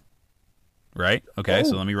 2010, right? Okay,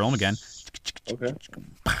 so let me roll them again. Okay.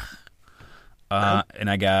 And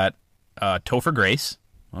I got Topher Grace.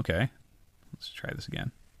 Okay, let's try this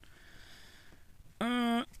again.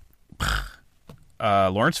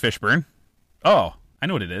 Lawrence Fishburne. Oh, I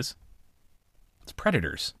know what it is. It's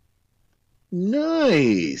Predators.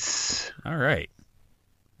 Nice. All right.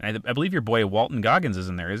 I believe your boy Walton Goggins is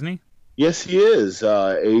in there, isn't he? Yes, he is.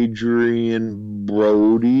 Adrian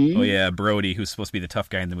Brody. Oh yeah, Brody, who's supposed to be the tough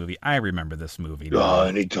guy in the movie. I remember this movie. Oh,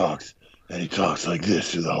 and he talks like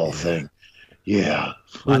this through the whole thing. Yeah.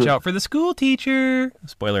 Watch out for the school teacher.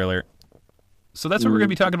 Spoiler alert. So that's what we're going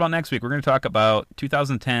to be talking about next week. We're going to talk about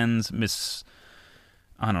 2010's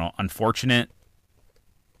unfortunate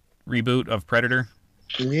reboot of Predator.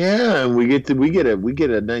 Yeah, and we get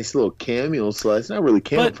a nice little cameo slice. Not really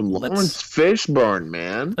cameo But from Lawrence Fishburne,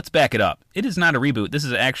 man. Let's back it up. It is not a reboot. This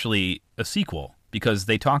is actually a sequel because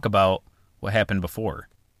they talk about what happened before.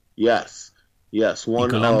 Yes. In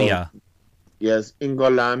Colombia. Yes, in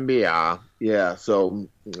Colombia. Yeah. So,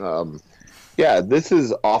 this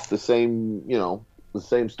is off the same, the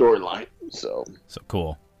same storyline. So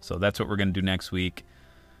Cool. So that's what we're going to do next week.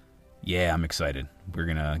 Yeah, I'm excited. We're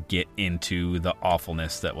going to get into the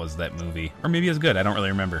awfulness that was that movie. Or maybe it's good. I don't really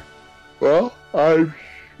remember. Well, I'm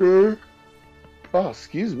sure. Oh,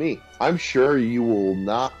 excuse me. I'm sure you will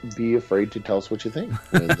not be afraid to tell us what you think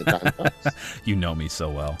when the time comes. You know me so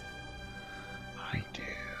well. I do.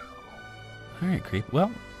 All right, Creep.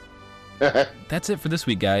 Well, that's it for this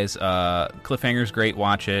week, guys. Cliffhanger's great.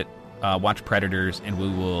 Watch it. Watch Predators, and we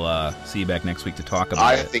will see you back next week to talk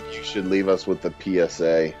about it. I think you should leave us with the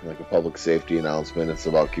PSA, like a public safety announcement. It's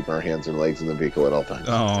about keeping our hands and legs in the vehicle at all times.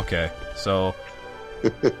 Oh, okay. So,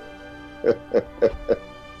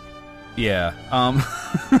 yeah.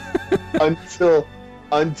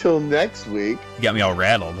 Until next week. You got me all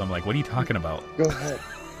rattled. I'm like, what are you talking about? Go ahead.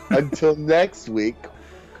 Until next week.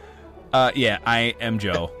 Yeah, I am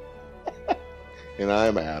Joe. And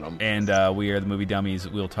I'm Adam. And we are the Movie Dummies.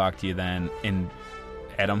 We'll talk to you then. And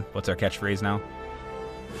Adam, what's our catchphrase now?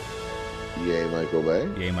 Yay, Michael Bay.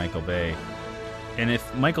 Yay, Michael Bay. And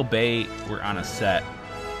if Michael Bay were on a set,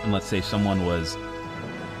 and let's say someone was,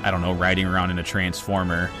 I don't know, riding around in a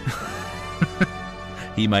Transformer,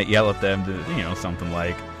 he might yell at them to, something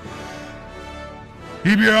like,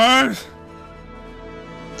 keep your arms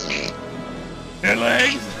and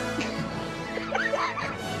legs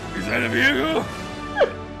inside a vehicle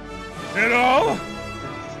at all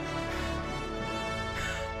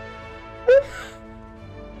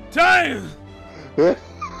times. That's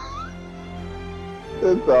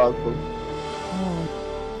awesome.